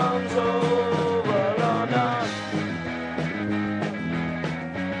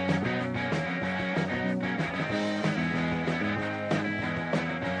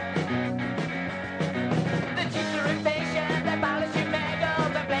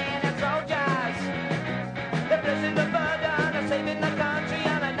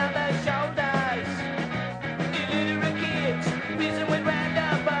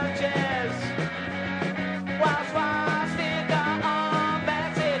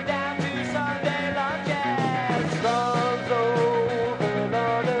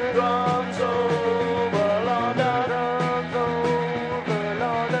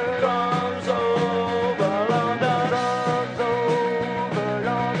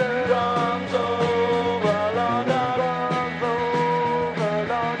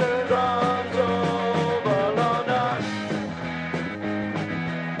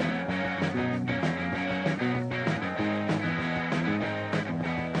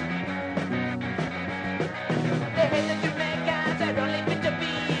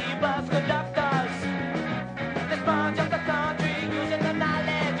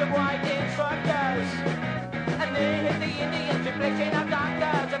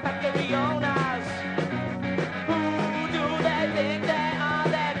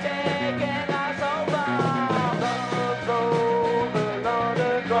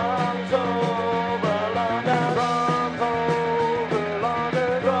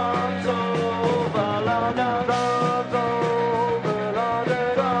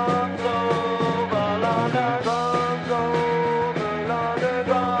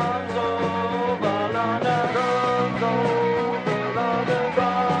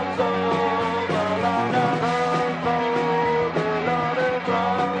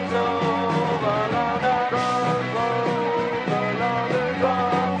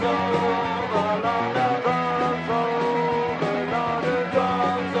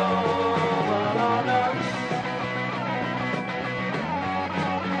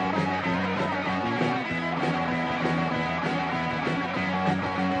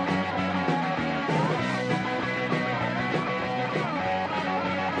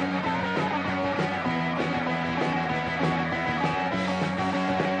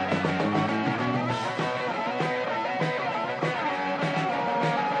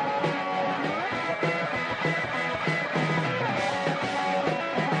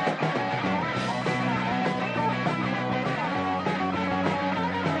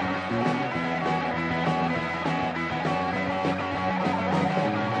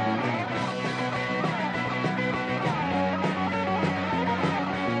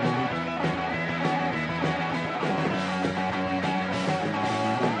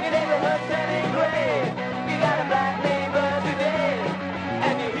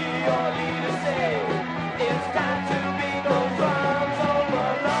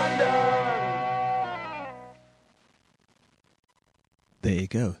There you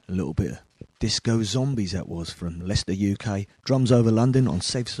go, a little bit of Disco Zombies that was from Leicester, UK. Drums Over London on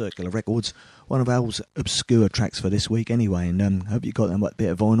Safe Circular Records. One of our obscure tracks for this week anyway, and hope you got them. That bit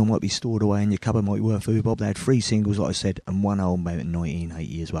of vinyl might be stored away in your cupboard, might be worth food, Bob. They had 3 singles, like I said, and 1 album out in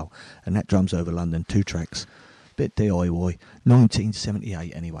 1980 as well. And that Drums Over London, 2 tracks. Bit DIY,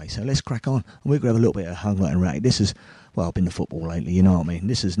 1978 anyway. So let's crack on, and we're going to have a little bit of Hung Like and Ratty. This is, well, I've been to football lately, you know what I mean.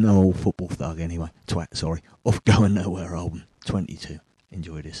 This is no old football thug anyway. Twat, sorry. Off Going Nowhere album, 22.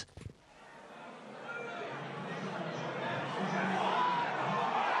 Enjoy this.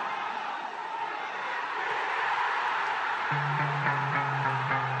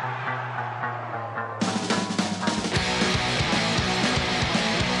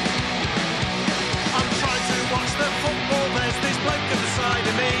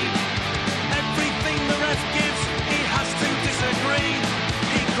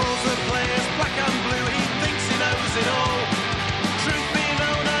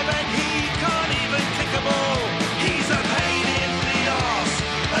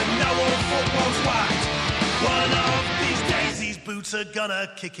 Are gonna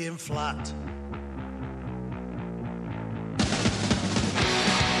kick him flat. He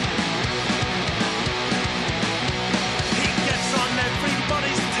gets on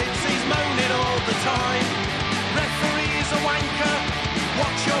everybody's tits, he's moaning all the time. Referee's a wanker,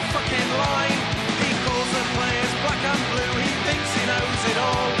 watch your fucking line. He calls the players black and blue, he thinks he knows it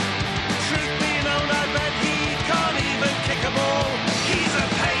all. Truth be known, I bet he can't even kick a ball. He's a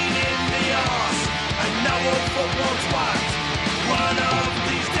pain in the arse, and no old football twat. One of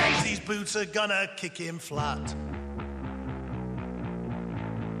these days these boots are gonna kick him flat. He's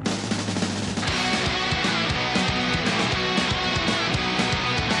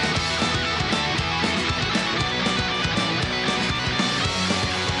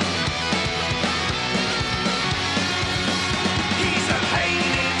a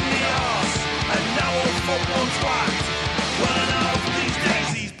pain in the arse, and no old football twat. One of these days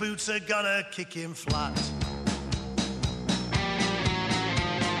these boots are gonna kick him flat.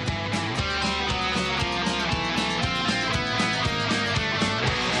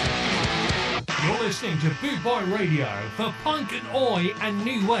 You're listening to Boot Boy Radio. For punk and oi and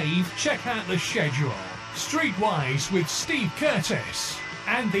new wave, check out the schedule. Streetwise with Steve Curtis.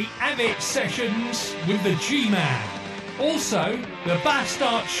 And the Amit Sessions with the G-Man. Also, the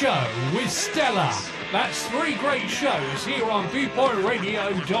Bastard Show with Stella. That's 3 great shows here on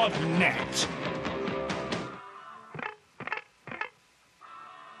bootboyradio.net.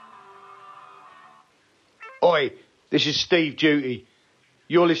 Oi, this is Steve Duty.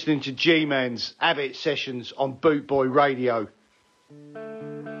 You're listening to G-Man's Abbott Sessions on Boot Boy Radio.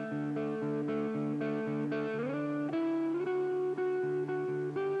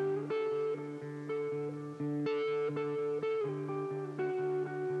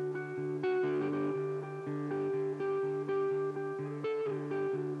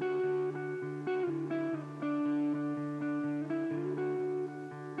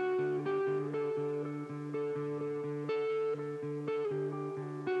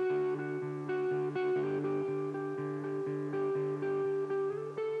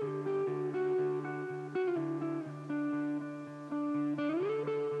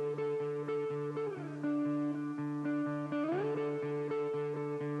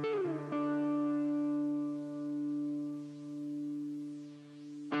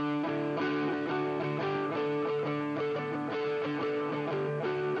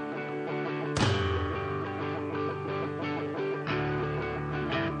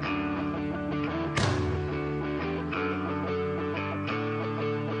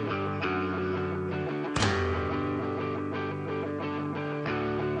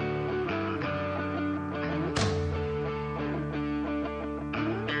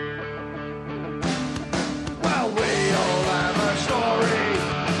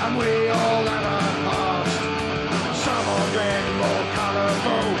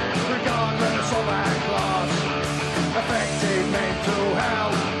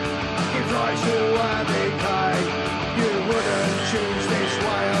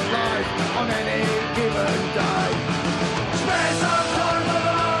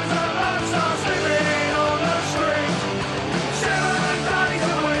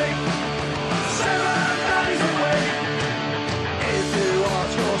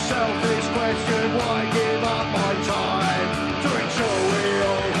 Selfish question, why give up my time to ensure we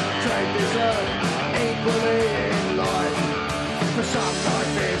all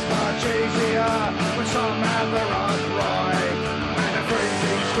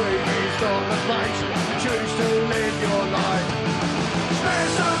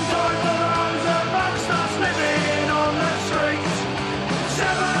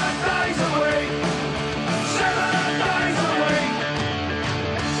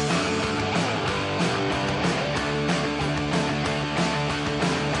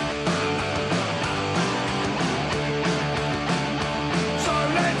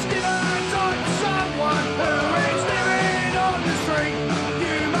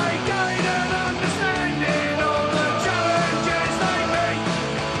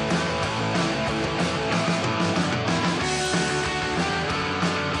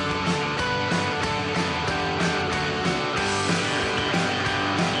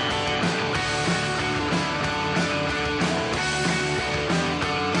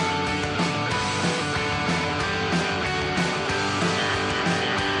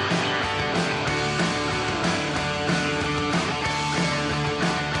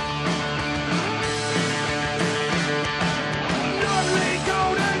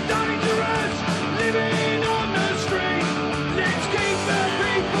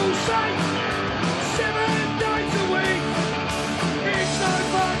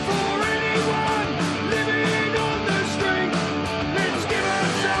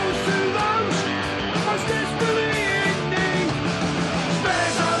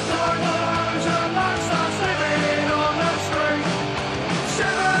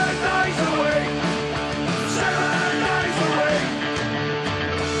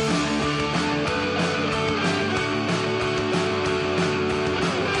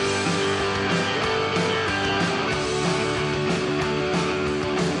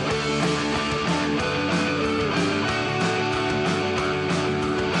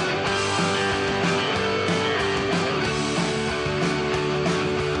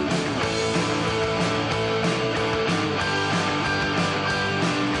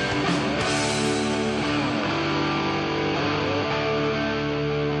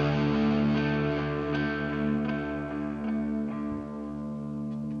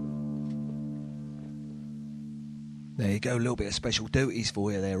There you go, a little bit of special duties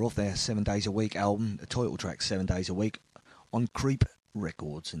for you there off their 7 Days a Week album, the title track 7 Days a Week, on Creep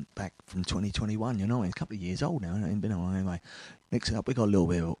Records, and back from 2021, you know, it's a couple of years old now, it ain't been a while anyway. Next up, we got a little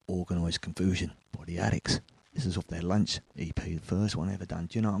bit of Organised Confusion by the Addicts. This is off their Lunch EP, the first one ever done.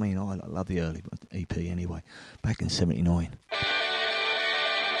 Do you know what I mean? I love the early EP anyway, back in 79.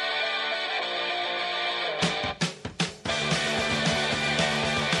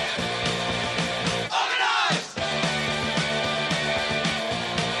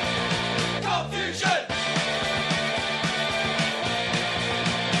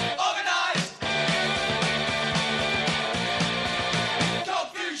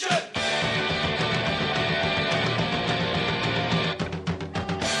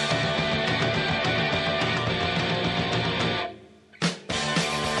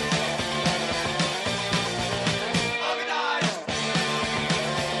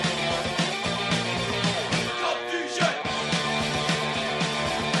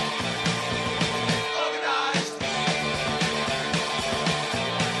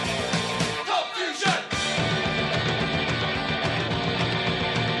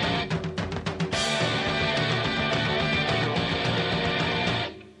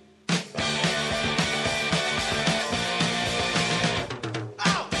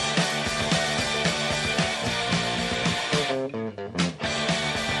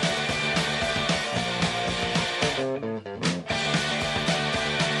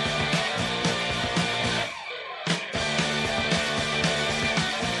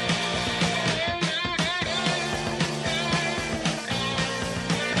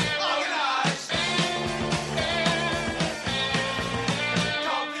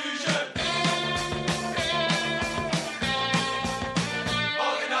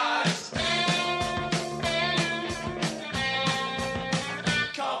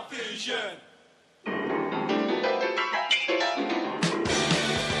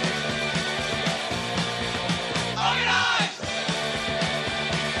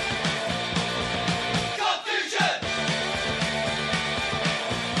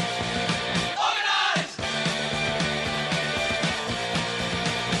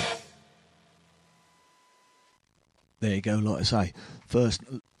 There you go, like I say, first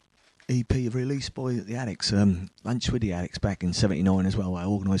EP released by the Addicts, Lunch with the Addicts back in 79 as well. I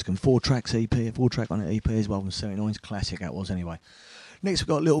organised them 4 tracks EP, a 4-track on the EP as well from 79's classic that was anyway. Next we've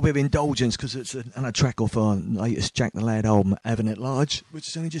got a little bit of Indulgence because it's another track off our latest Jack the Lad album, Having It Large, which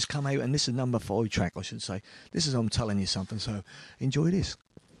has only just come out, and this is number 5 track I should say. This is I'm Telling You Something, so enjoy this.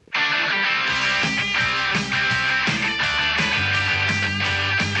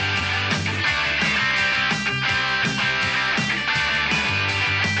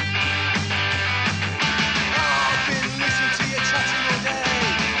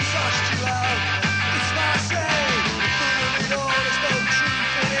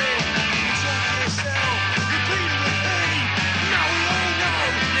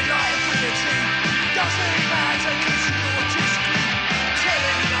 Doesn't matter 'cause you're just tell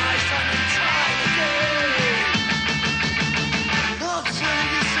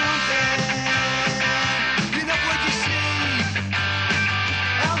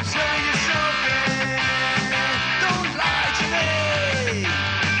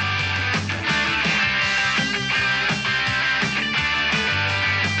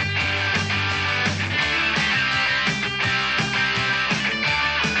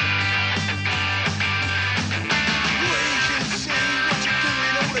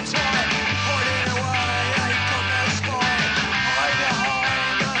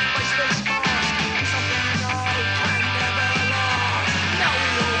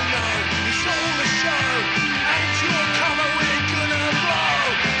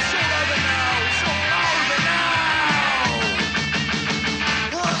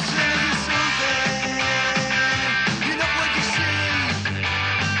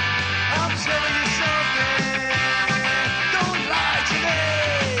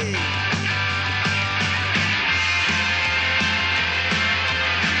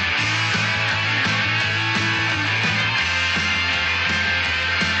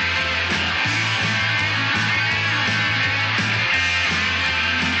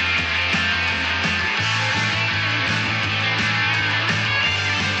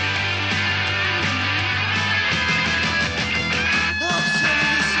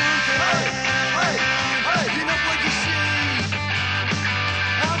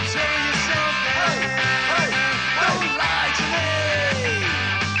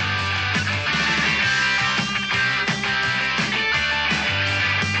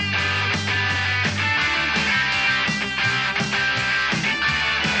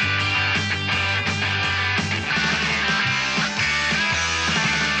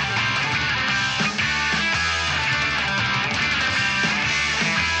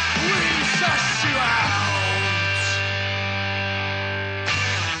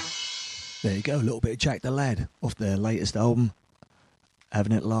There you go, a little bit of Jack the Lad off their latest album,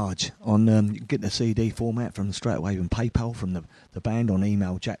 Having It Large. On you can get the CD format from straight away from PayPal from the band on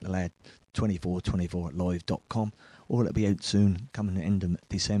email jackthelad2424@live.com, or it'll be out soon, coming at the end of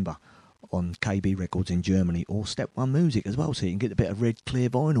December on KB Records in Germany, or Step One Music as well, so you can get a bit of red clear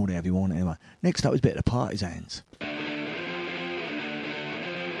vinyl there if you want. Anyway, next up is a bit of the Partisans.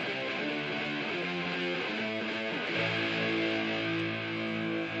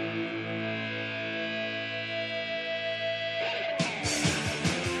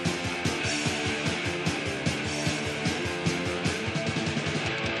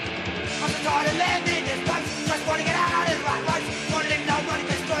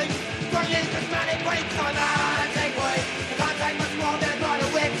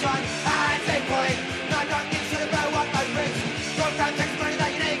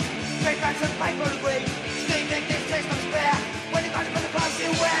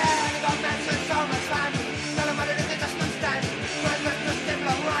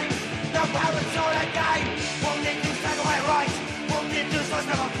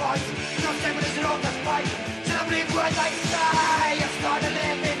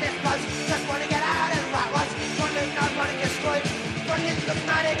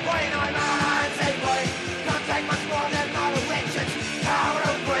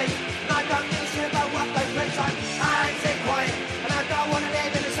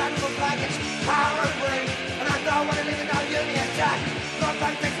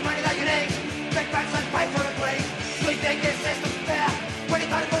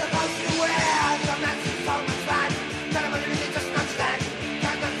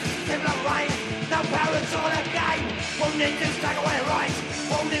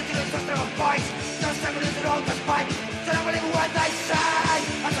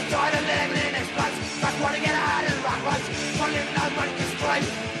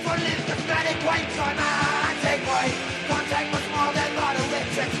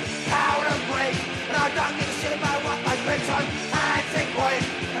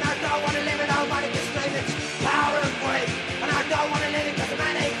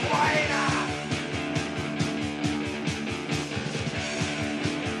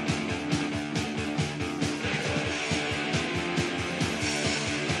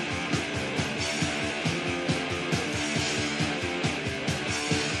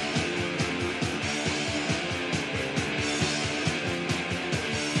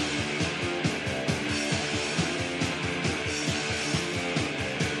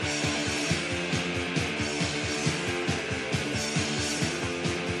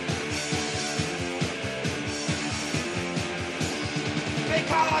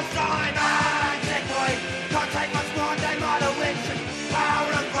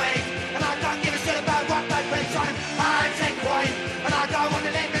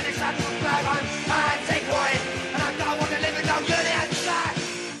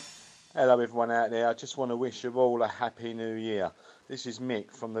 Hello everyone out there, I just want to wish you all a happy new year. This is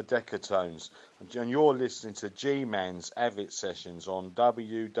Mick from the Decatones, and you're listening to G-Man's Avid Sessions on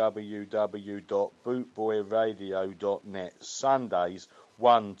www.bootboyradio.net, Sundays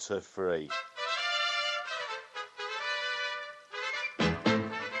 1 to 3.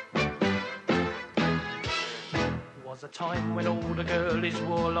 Was a time when all the girlies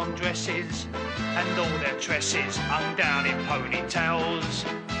wore long dresses and all their tresses hung down in ponytails.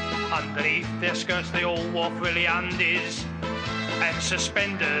 Underneath their skirts they all wore frilly undies and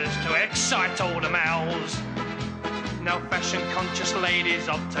suspenders to excite all the males. Now fashion conscious ladies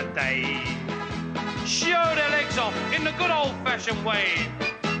of today show their legs off in the good old fashioned way.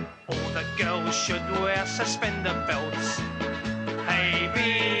 All the girls should wear suspender belts, hey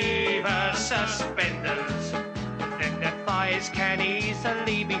beaver suspenders, then their thighs can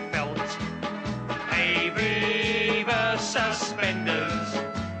easily be felt, hey beaver suspenders.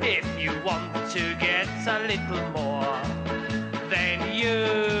 If you want to get a little more than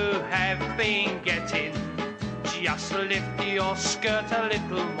you have been getting, just lift your skirt a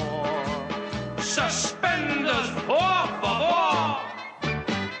little more. Suspenders, por favor!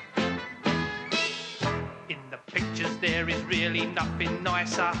 In the pictures there is really nothing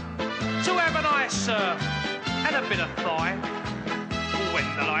nicer to have an eye, sir, and a bit of thigh. When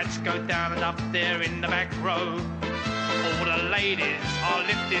the lights go down and up there in the back row, all the ladies are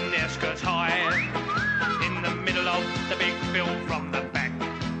lifting their skirts high. In the middle of the big film from the back,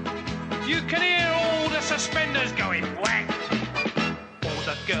 you can hear all the suspenders going whack. All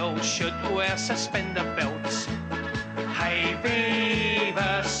the girls should wear suspender belts, hey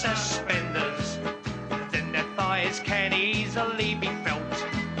beaver suspenders, then their thighs can easily be felt,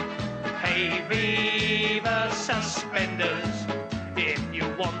 hey beaver suspenders. If you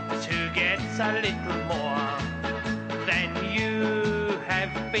want to get a little more than you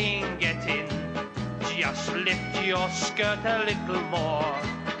have been getting. Just lift your skirt a little more.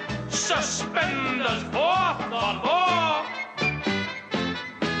 Suspenders, por favor.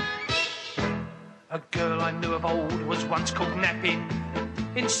 A girl I knew of old was once caught napping.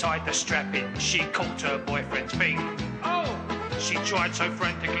 Inside the strapping, she caught her boyfriend's thing. Oh! She tried so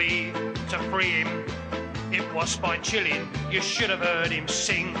frantically to free him. It was spine-chilling, you should have heard him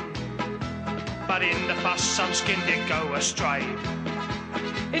sing. But in the fuss, some skin did go astray.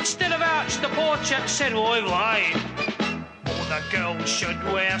 Instead of ouch, the poor chap said, oi, why? All the girls should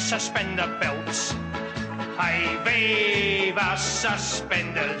wear suspender belts. Hey, viva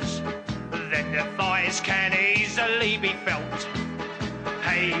suspenders. Then the thighs can easily be felt.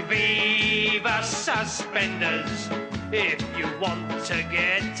 Hey, viva suspenders. If you want to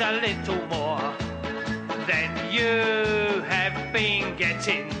get a little more than you have been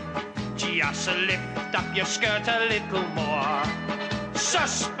getting, just lift up your skirt a little more.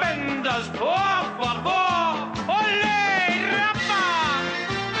 Suspenders, por favor. Ole, rapa!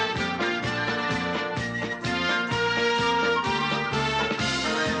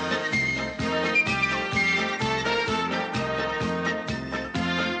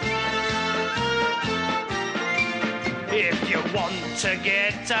 If you want to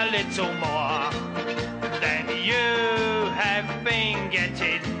get a little more than you have been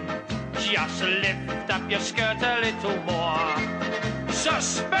getting, just lift up your skirt a little more.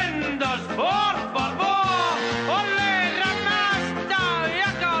 Suspenders, por favor. Ole, ramasta,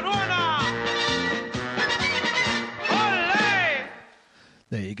 yakaruna. Ole.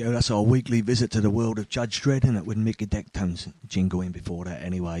 There you go, that's our weekly visit to the world of Judge Dredd, and it with Mickey Decktones jingle in before that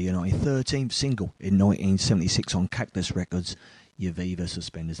anyway. You know, his 13th single in 1976 on Cactus Records, Your Viva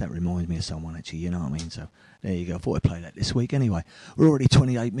Suspenders. That reminds me of someone actually, you know what I mean? So there you go, I thought I'd play that this week anyway. We're already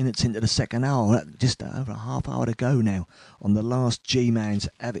 28 minutes into the second hour, just over a half hour to go now on the last G-Man's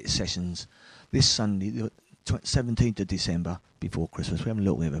Avid Sessions this Sunday, the 17th of December, before Christmas. We're having a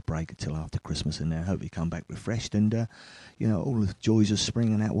little bit of a break until after Christmas, and then hopefully come back refreshed and, you know, all the joys of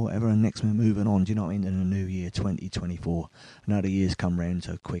spring and that, whatever, and next we're moving on, do you know what I mean, in the new year, 2024. Another year's come round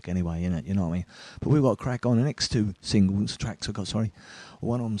so quick anyway, innit, you know what I mean? But we've got to crack on. The next two tracks I've got,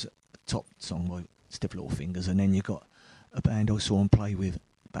 one of them's a top song by Stiff Little Fingers, and then you got a band I saw them play with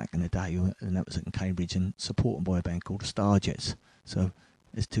back in the day, and that was in Cambridge, and supported by a band called the Starjets. So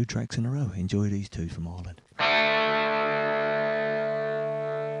there's two tracks in a row. Enjoy these two from Ireland.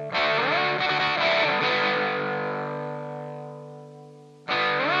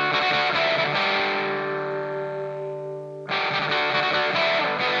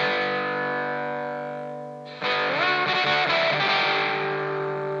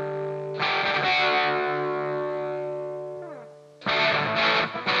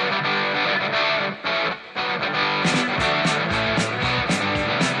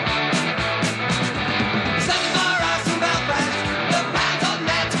 Some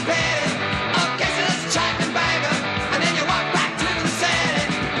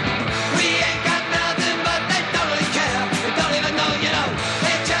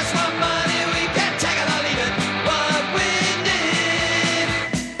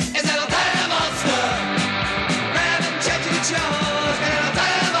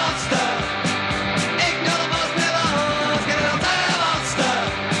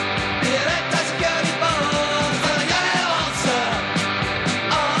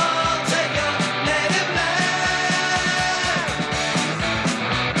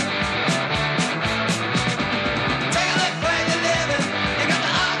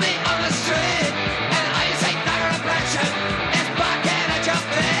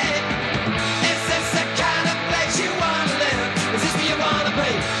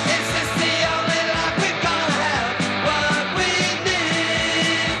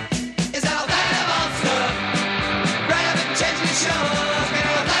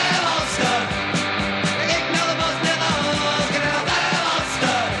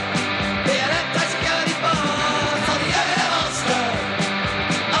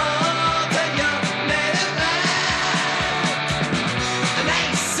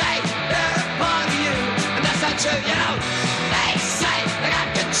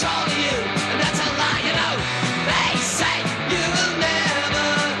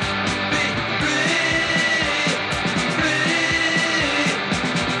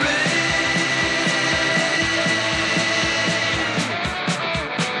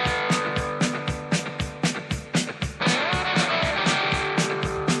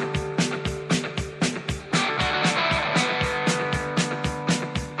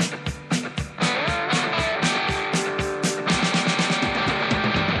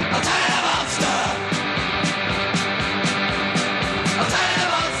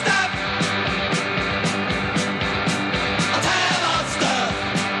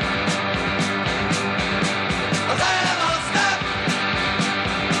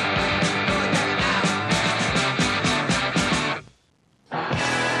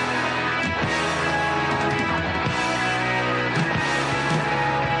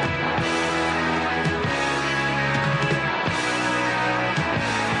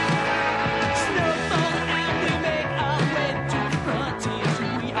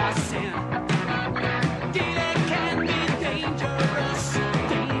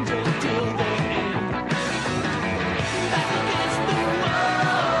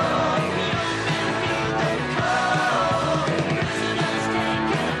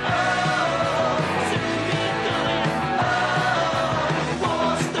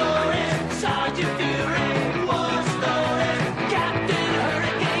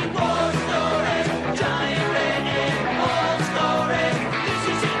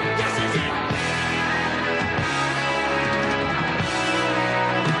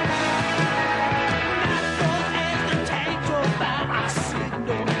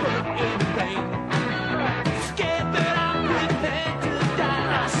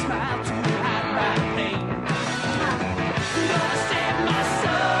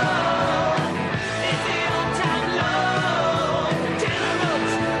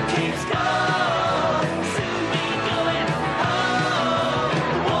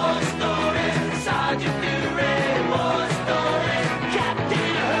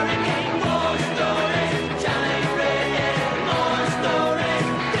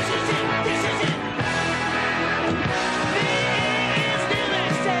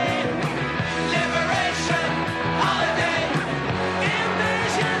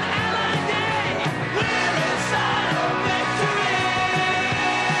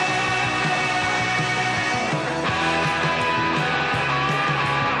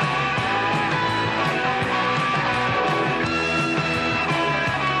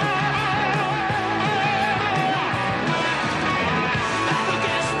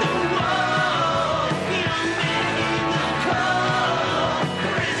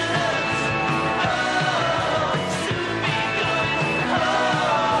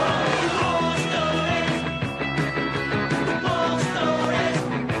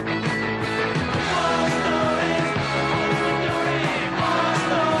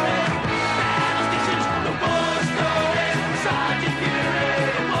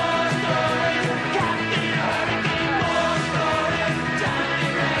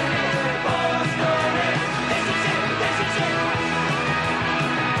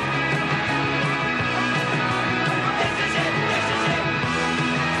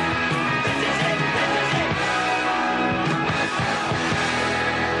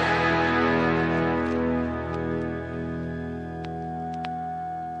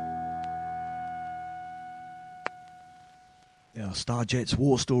Starjet's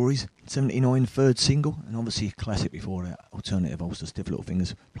War Stories, 79, third single, and obviously a classic before that, Alternative Ulster, Stiff Little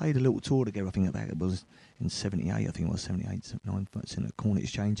Fingers. Played a little tour together, I think it was in 78, I think it was 78, 79, it's in a Corn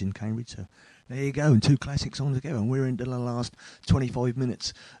Exchange in Cambridge, so there you go, and two classics on together, and we're into the last 25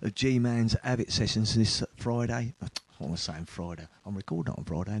 minutes of G-Man's Avid Sessions this Friday. I was saying Friday, I'm recording on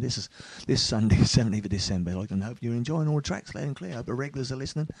Friday, this is this Sunday, 17th of December. I can hope you're enjoying all the tracks loud and clear. I hope the regulars are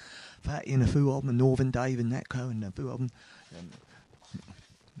listening. Fatty and the Foo album, Northern Dave and Natco and the Foo album.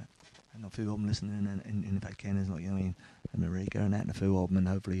 And the Foo album listening, and if I can, it's like, you know what I mean, and Marika and that and the Foo album, and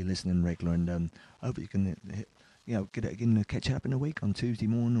hopefully you're listening regular, and hope you can, get it again, catch up in the week on Tuesday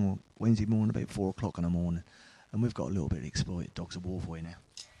morning or Wednesday morning about 4 o'clock in the morning. And we've got a little bit of Exploited Dogs of War for you now.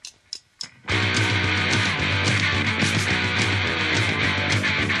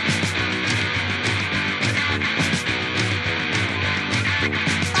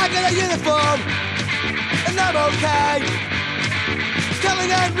 I got a uniform, and I'm okay.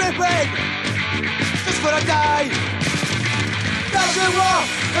 Killing and ripping, just for a day. Down to war,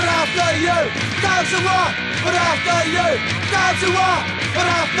 but after you. Down to war, but after you. Down to war, but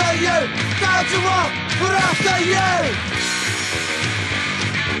after you. Down to war, but after you.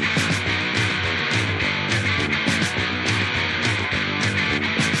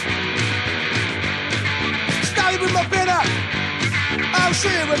 Stay with my bitter, I'll shoot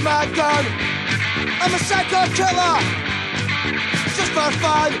you with my gun. I'm a psycho killer, just for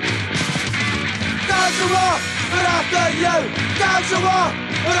fun. Down to war, but after you. Down to war,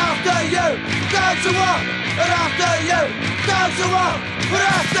 but after you. Down to war, but after you. Down to war, but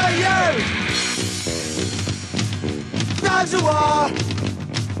after you. Down to war.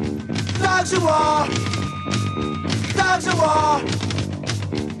 Down to war. Down to war.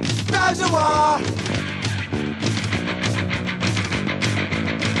 Down to war.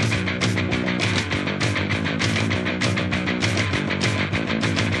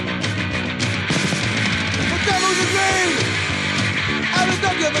 I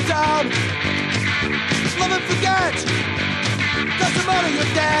don't give a damn. Love and forget. Doesn't matter,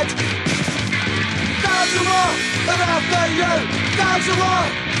 you're dead. Down to war, and after you. Down to war,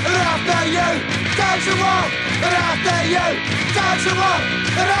 and after you. Down to war, and after you. Down to war,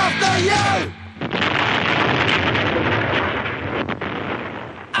 and after you.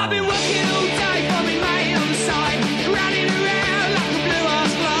 I've been working all day for me mate on the side, running around like a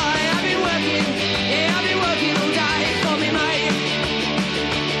blue-ass fly. I've been working, yeah, I've been working all day for me mate.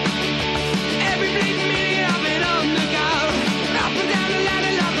 Every bleeding minute I've been on the go, up and down the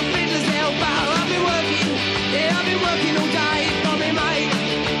ladder like a fiddler's elbow. I've been working, yeah, I've been working all day for me mate.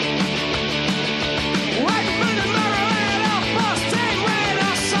 Waiting for tomorrow at 10:30 when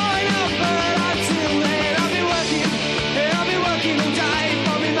I sign up, but until then I've been working, yeah, I've been working all day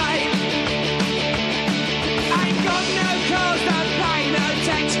for me mate.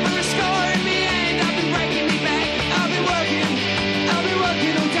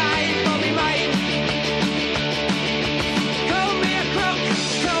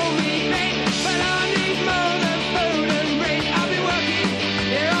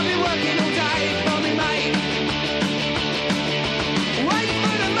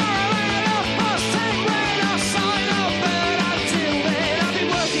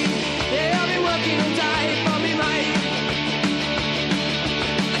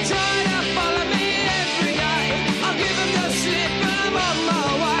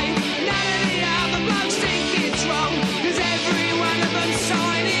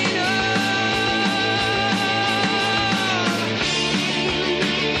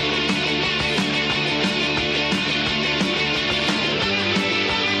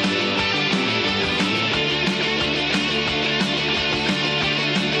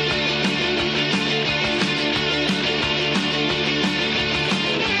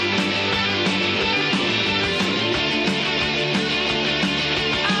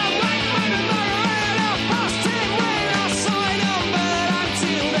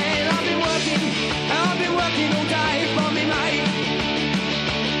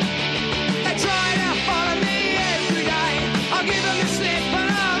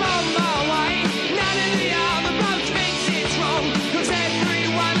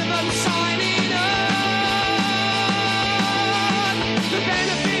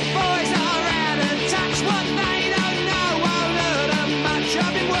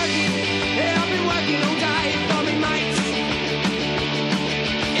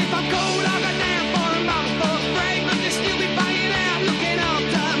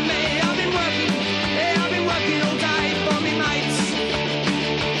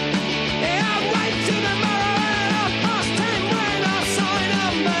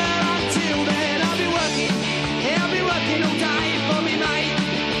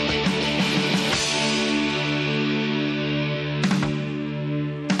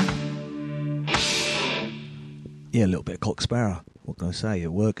 Yeah, a little bit of Cock Sparrow. What can I say?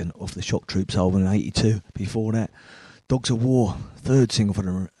 At work and off the Shock Troops album in '82. Before that, Dogs of War, third single for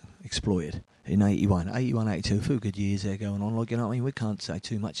them, Exploited in '81, 82. A few good years there going on. Like, you know what I mean? We can't say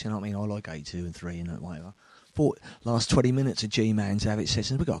too much. You know what I mean? I like '82 and '3 and whatever. Last 20 minutes of G-Man's Avid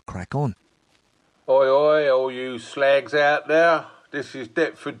Sessions. We got to crack on. Oi, oi, all you slags out there. This is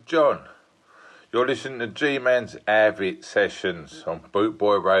Deptford John. You're listening to G-Man's Avid Sessions on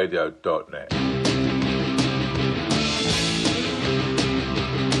bootboyradio.net.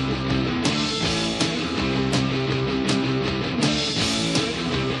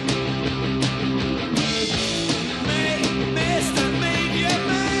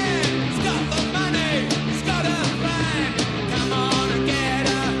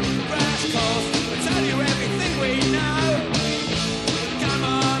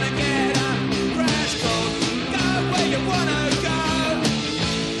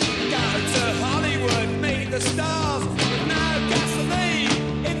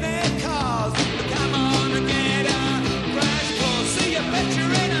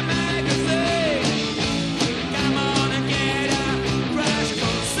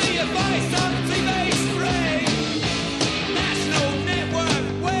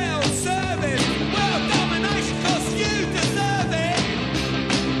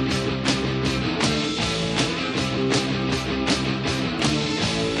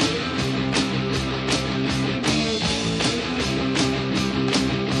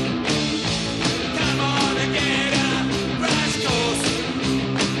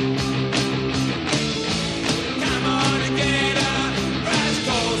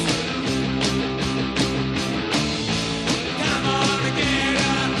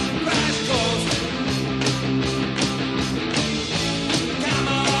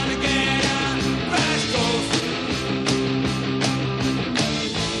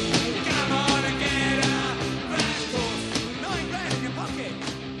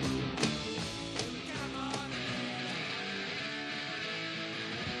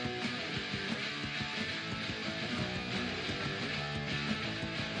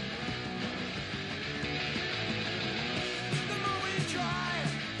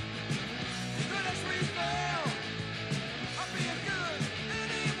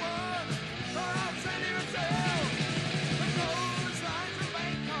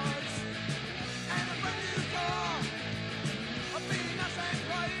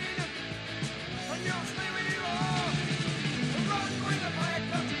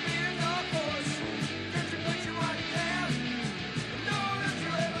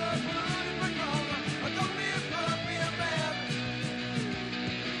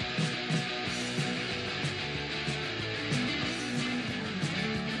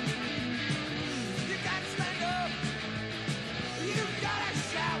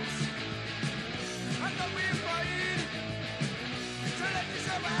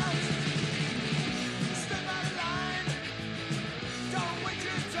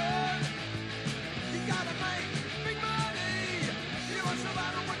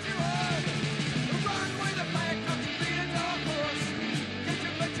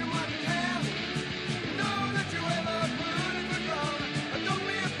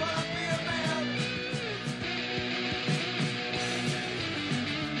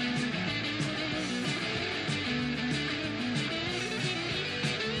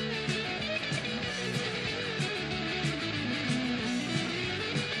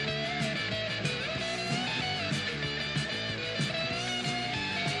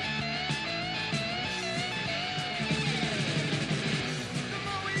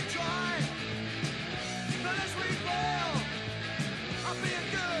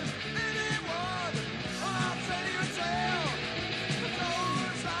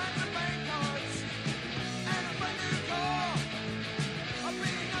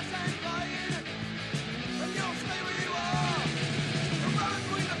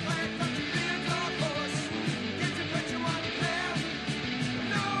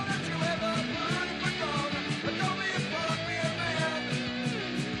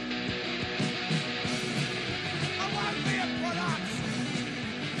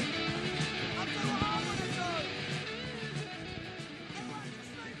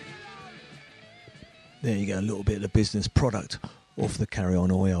 There you go, a little bit of the business product off the Carry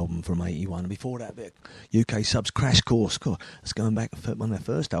On Oi album from 81. Before that, bit UK Subs Crash Course. God, it's going back to one of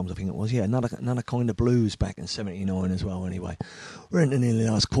their first albums, I think it was. Yeah, another kind of blues back in 79 as well, anyway. We're into nearly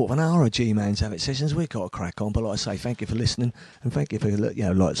the last quarter of an hour of G-Man's Have It Sessions. We've got to crack on, but like I say, thank you for listening, and thank you for, like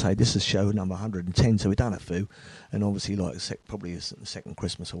I say, this is show number 110, so we've done a few, and obviously, like, probably a second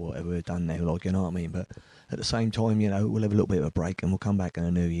Christmas or whatever we've done now, like, you know what I mean, but at the same time, we'll have a little bit of a break, and we'll come back in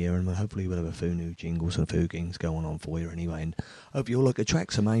the new year, and hopefully we'll have a few new jingles and a few things going on for you anyway, and hope you all like the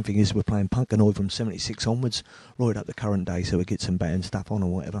tracks. The main thing is we're playing punk and oi from 76 onwards, right up to current day, so we get some band stuff on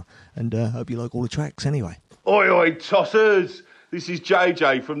or whatever, and hope you like all the tracks anyway. Oi, oi, tossers! This is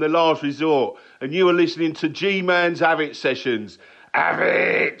JJ from The Last Resort, and you are listening to G-Man's Have It Sessions. Have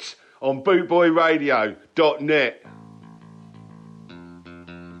it! On bootboyradio.net.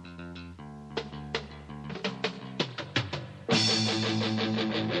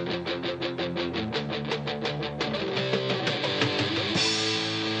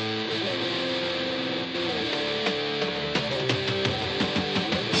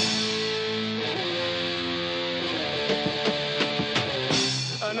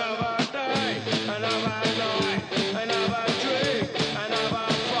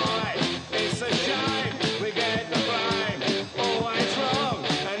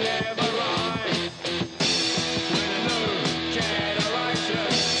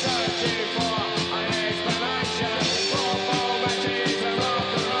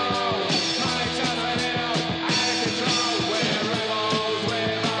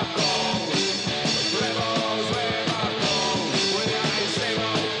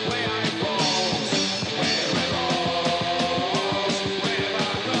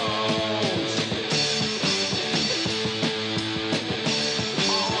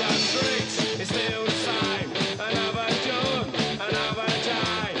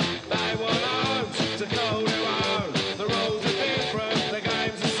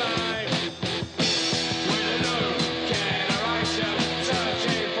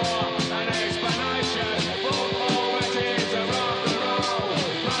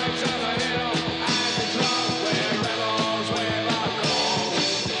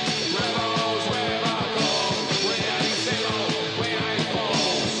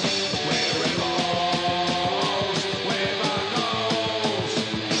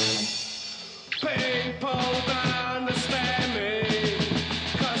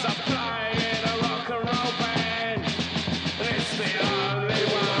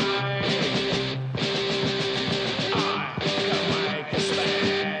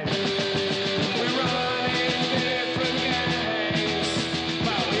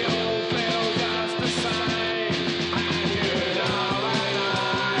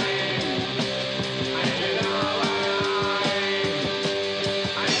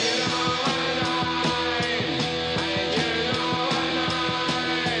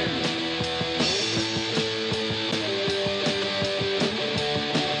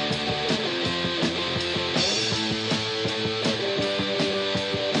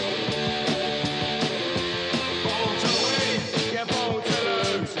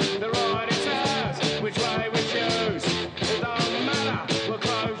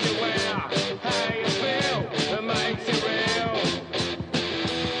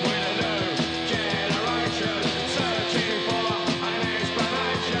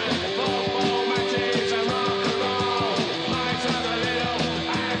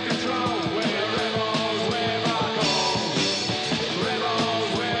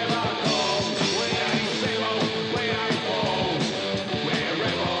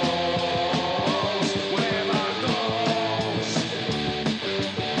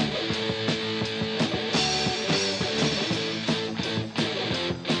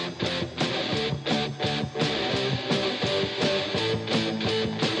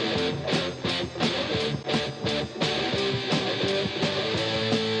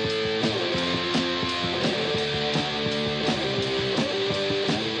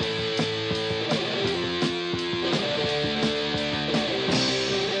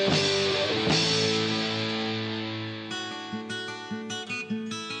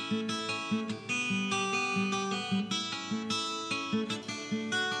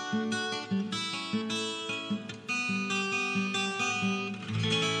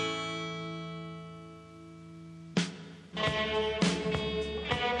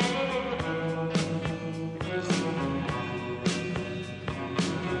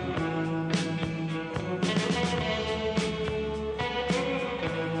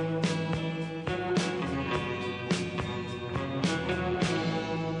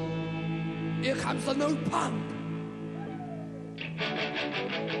 comes the new punk.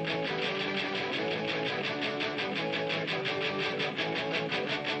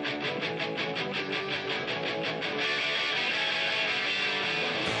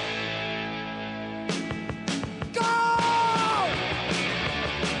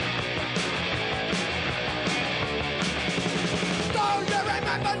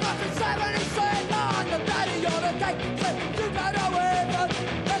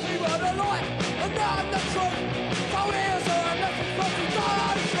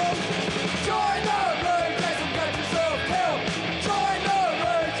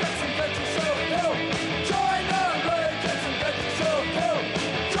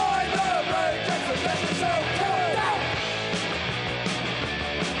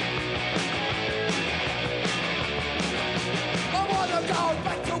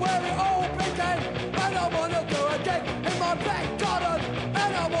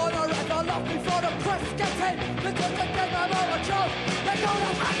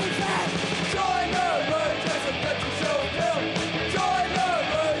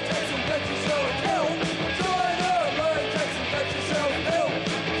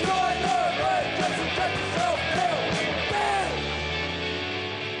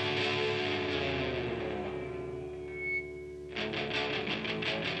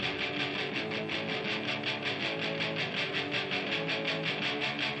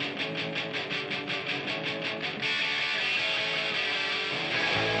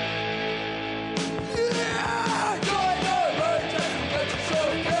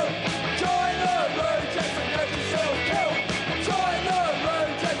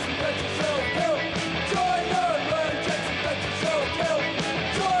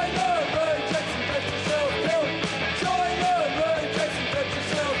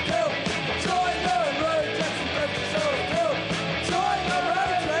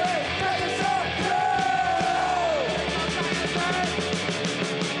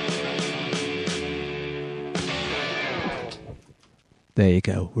 There you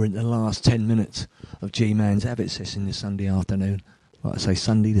go. We're in the last 10 minutes of G-Man's Avid session this Sunday afternoon. Like I say,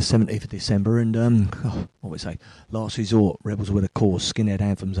 Sunday the 17th of December, and what would I say? Last Resort, Rebels with a Cause, Skinhead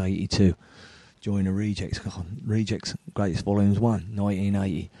Anthems 82. Join the Rejects. Rejects Greatest Volumes 1,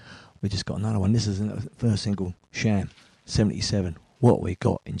 1980. We just got another one. This is the first single, Sham, 77. What we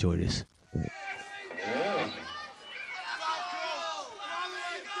got? Enjoy this.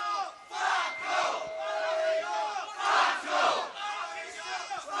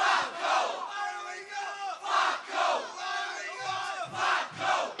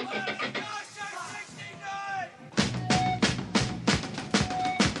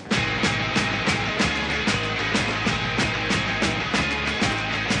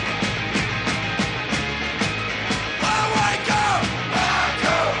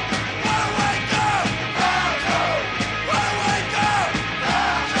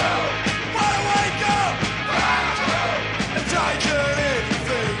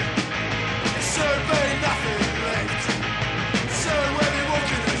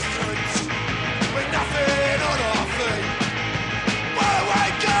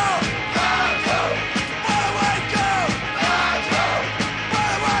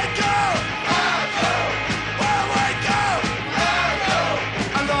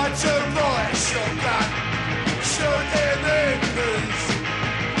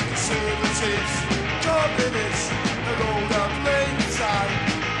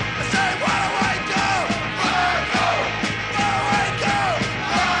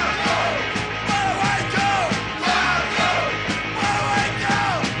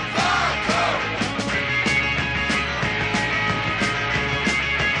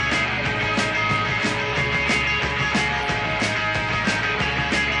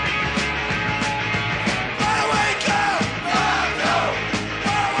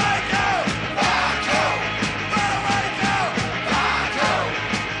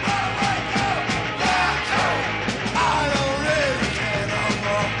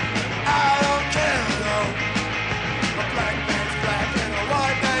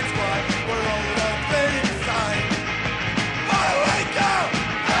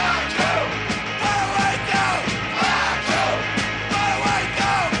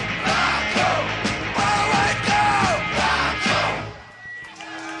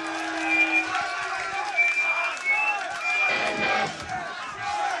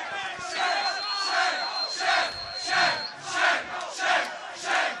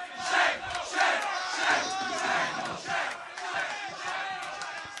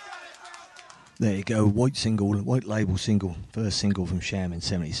 There you go, white label single, first single from Sham in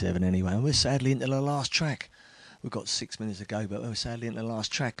 77 anyway. And we're sadly into the last track. We've got 6 minutes to go, but we're sadly into the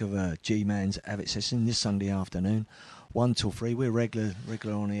last track of G-Man's Avid session this Sunday afternoon, 1 till 3. We're regular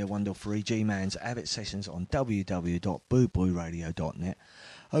on here, 1 till 3. G-Man's Avid sessions on www.bootboyradio.net.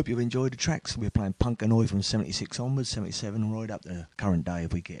 Hope you've enjoyed the tracks. We're playing Punk and Oi from 76 onwards, 77 right up to current day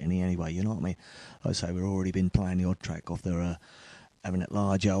if we get any anyway, you know what I mean? Like I say, we've already been playing the odd track off their having that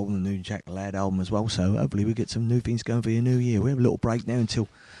large album, the new Jack Ladd album as well, so hopefully we get some new things going for your new year. We have a little break now until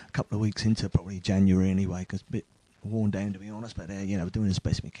a couple of weeks into probably January anyway, because a bit worn down to be honest, but we're doing as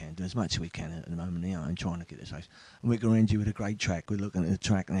best we can, do as much as we can at the moment, and trying to get this race. And we're going to end you with a great track. We're looking at the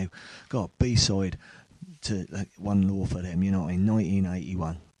track now, got a B-side to One Law for Them, you know, in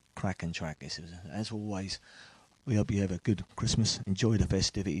 1981. Cracking track this is. As always, we hope you have a good Christmas, enjoy the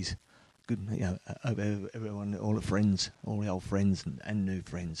festivities. Good, hope everyone, all the friends, all the old friends and new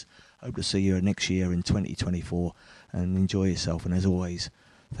friends. Hope to see you next year in 2024 and enjoy yourself. And as always,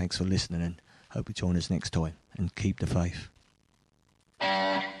 thanks for listening and hope you join us next time and keep the faith.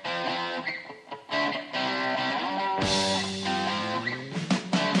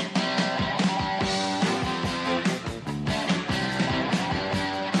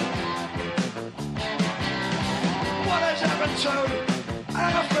 What has happened to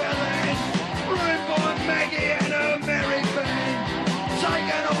our feeling? Ruined by Maggie and her merry band.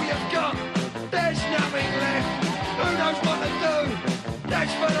 Taking all you've got, there's nothing left. Who knows what to do?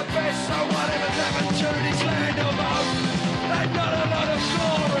 That's for the best, so whatever's happened to this land of hope, and not a lot of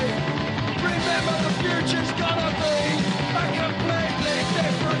glory. Remember, the future's gonna be a completely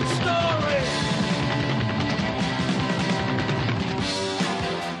different story.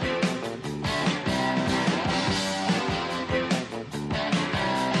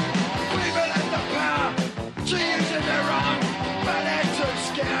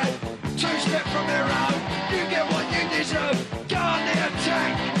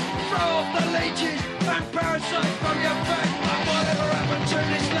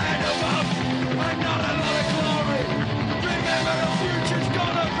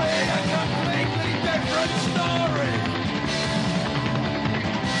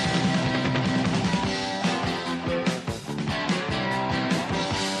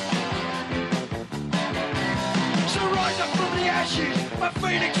 ashes, a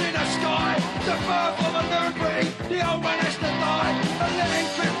phoenix in the sky, the birth of a new breed, the old one has to die, a living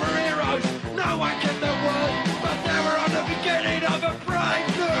fit for heroes, no one kept their word, but they were on the beginning of a brave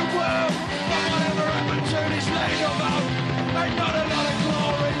new world. But whatever happened to this land of hope, ain't not a lot of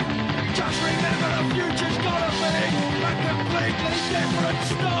glory, just remember the future's gotta be a completely different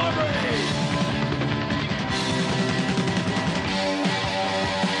story.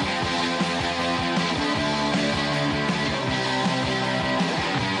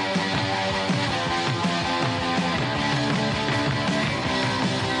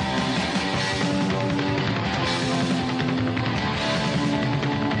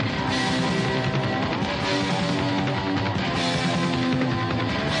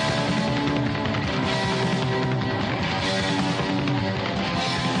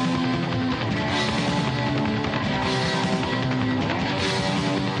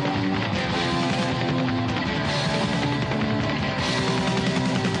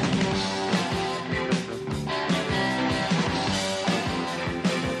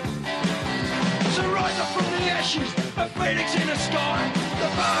 A phoenix in the sky, the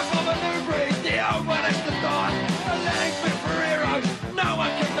birth of a new breed, the old one has to die. A land fit for heroes, no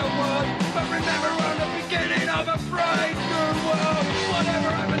one kept the word, but remember we're the beginning of a brave new world. Whatever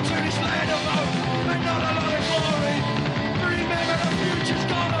happened to this land of hope, and not a lot of glory, but remember the future's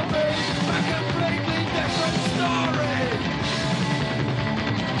gonna be a completely different story.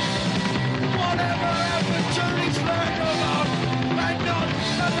 Whatever happened to this land of hope, and not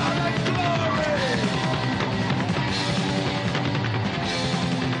a lot of glory.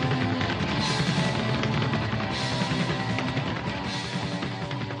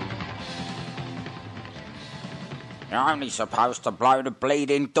 You're only supposed to blow the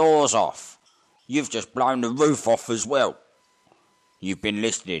bleeding doors off. You've just blown the roof off as well. You've been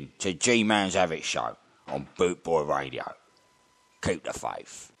listening to G-Man's Have It Show on Bootboy Radio. Keep the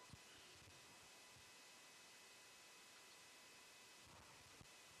faith.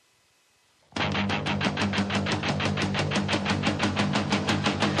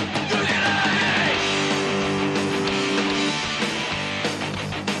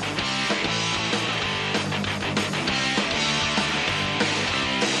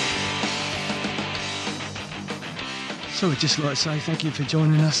 So we'd just like to say thank you for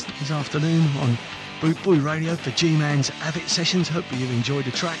joining us this afternoon on Bootboy Radio for G-Man's Avid Sessions. Hopefully you've enjoyed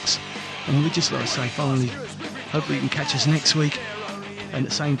the tracks. And we'd just like to say finally, hopefully you can catch us next week and at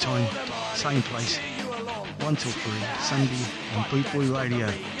the same time, same place, 1 till 3, Sunday on Bootboy Radio.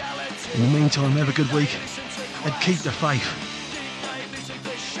 In the meantime, have a good week and keep the faith.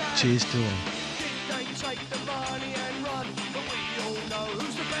 Cheers to all.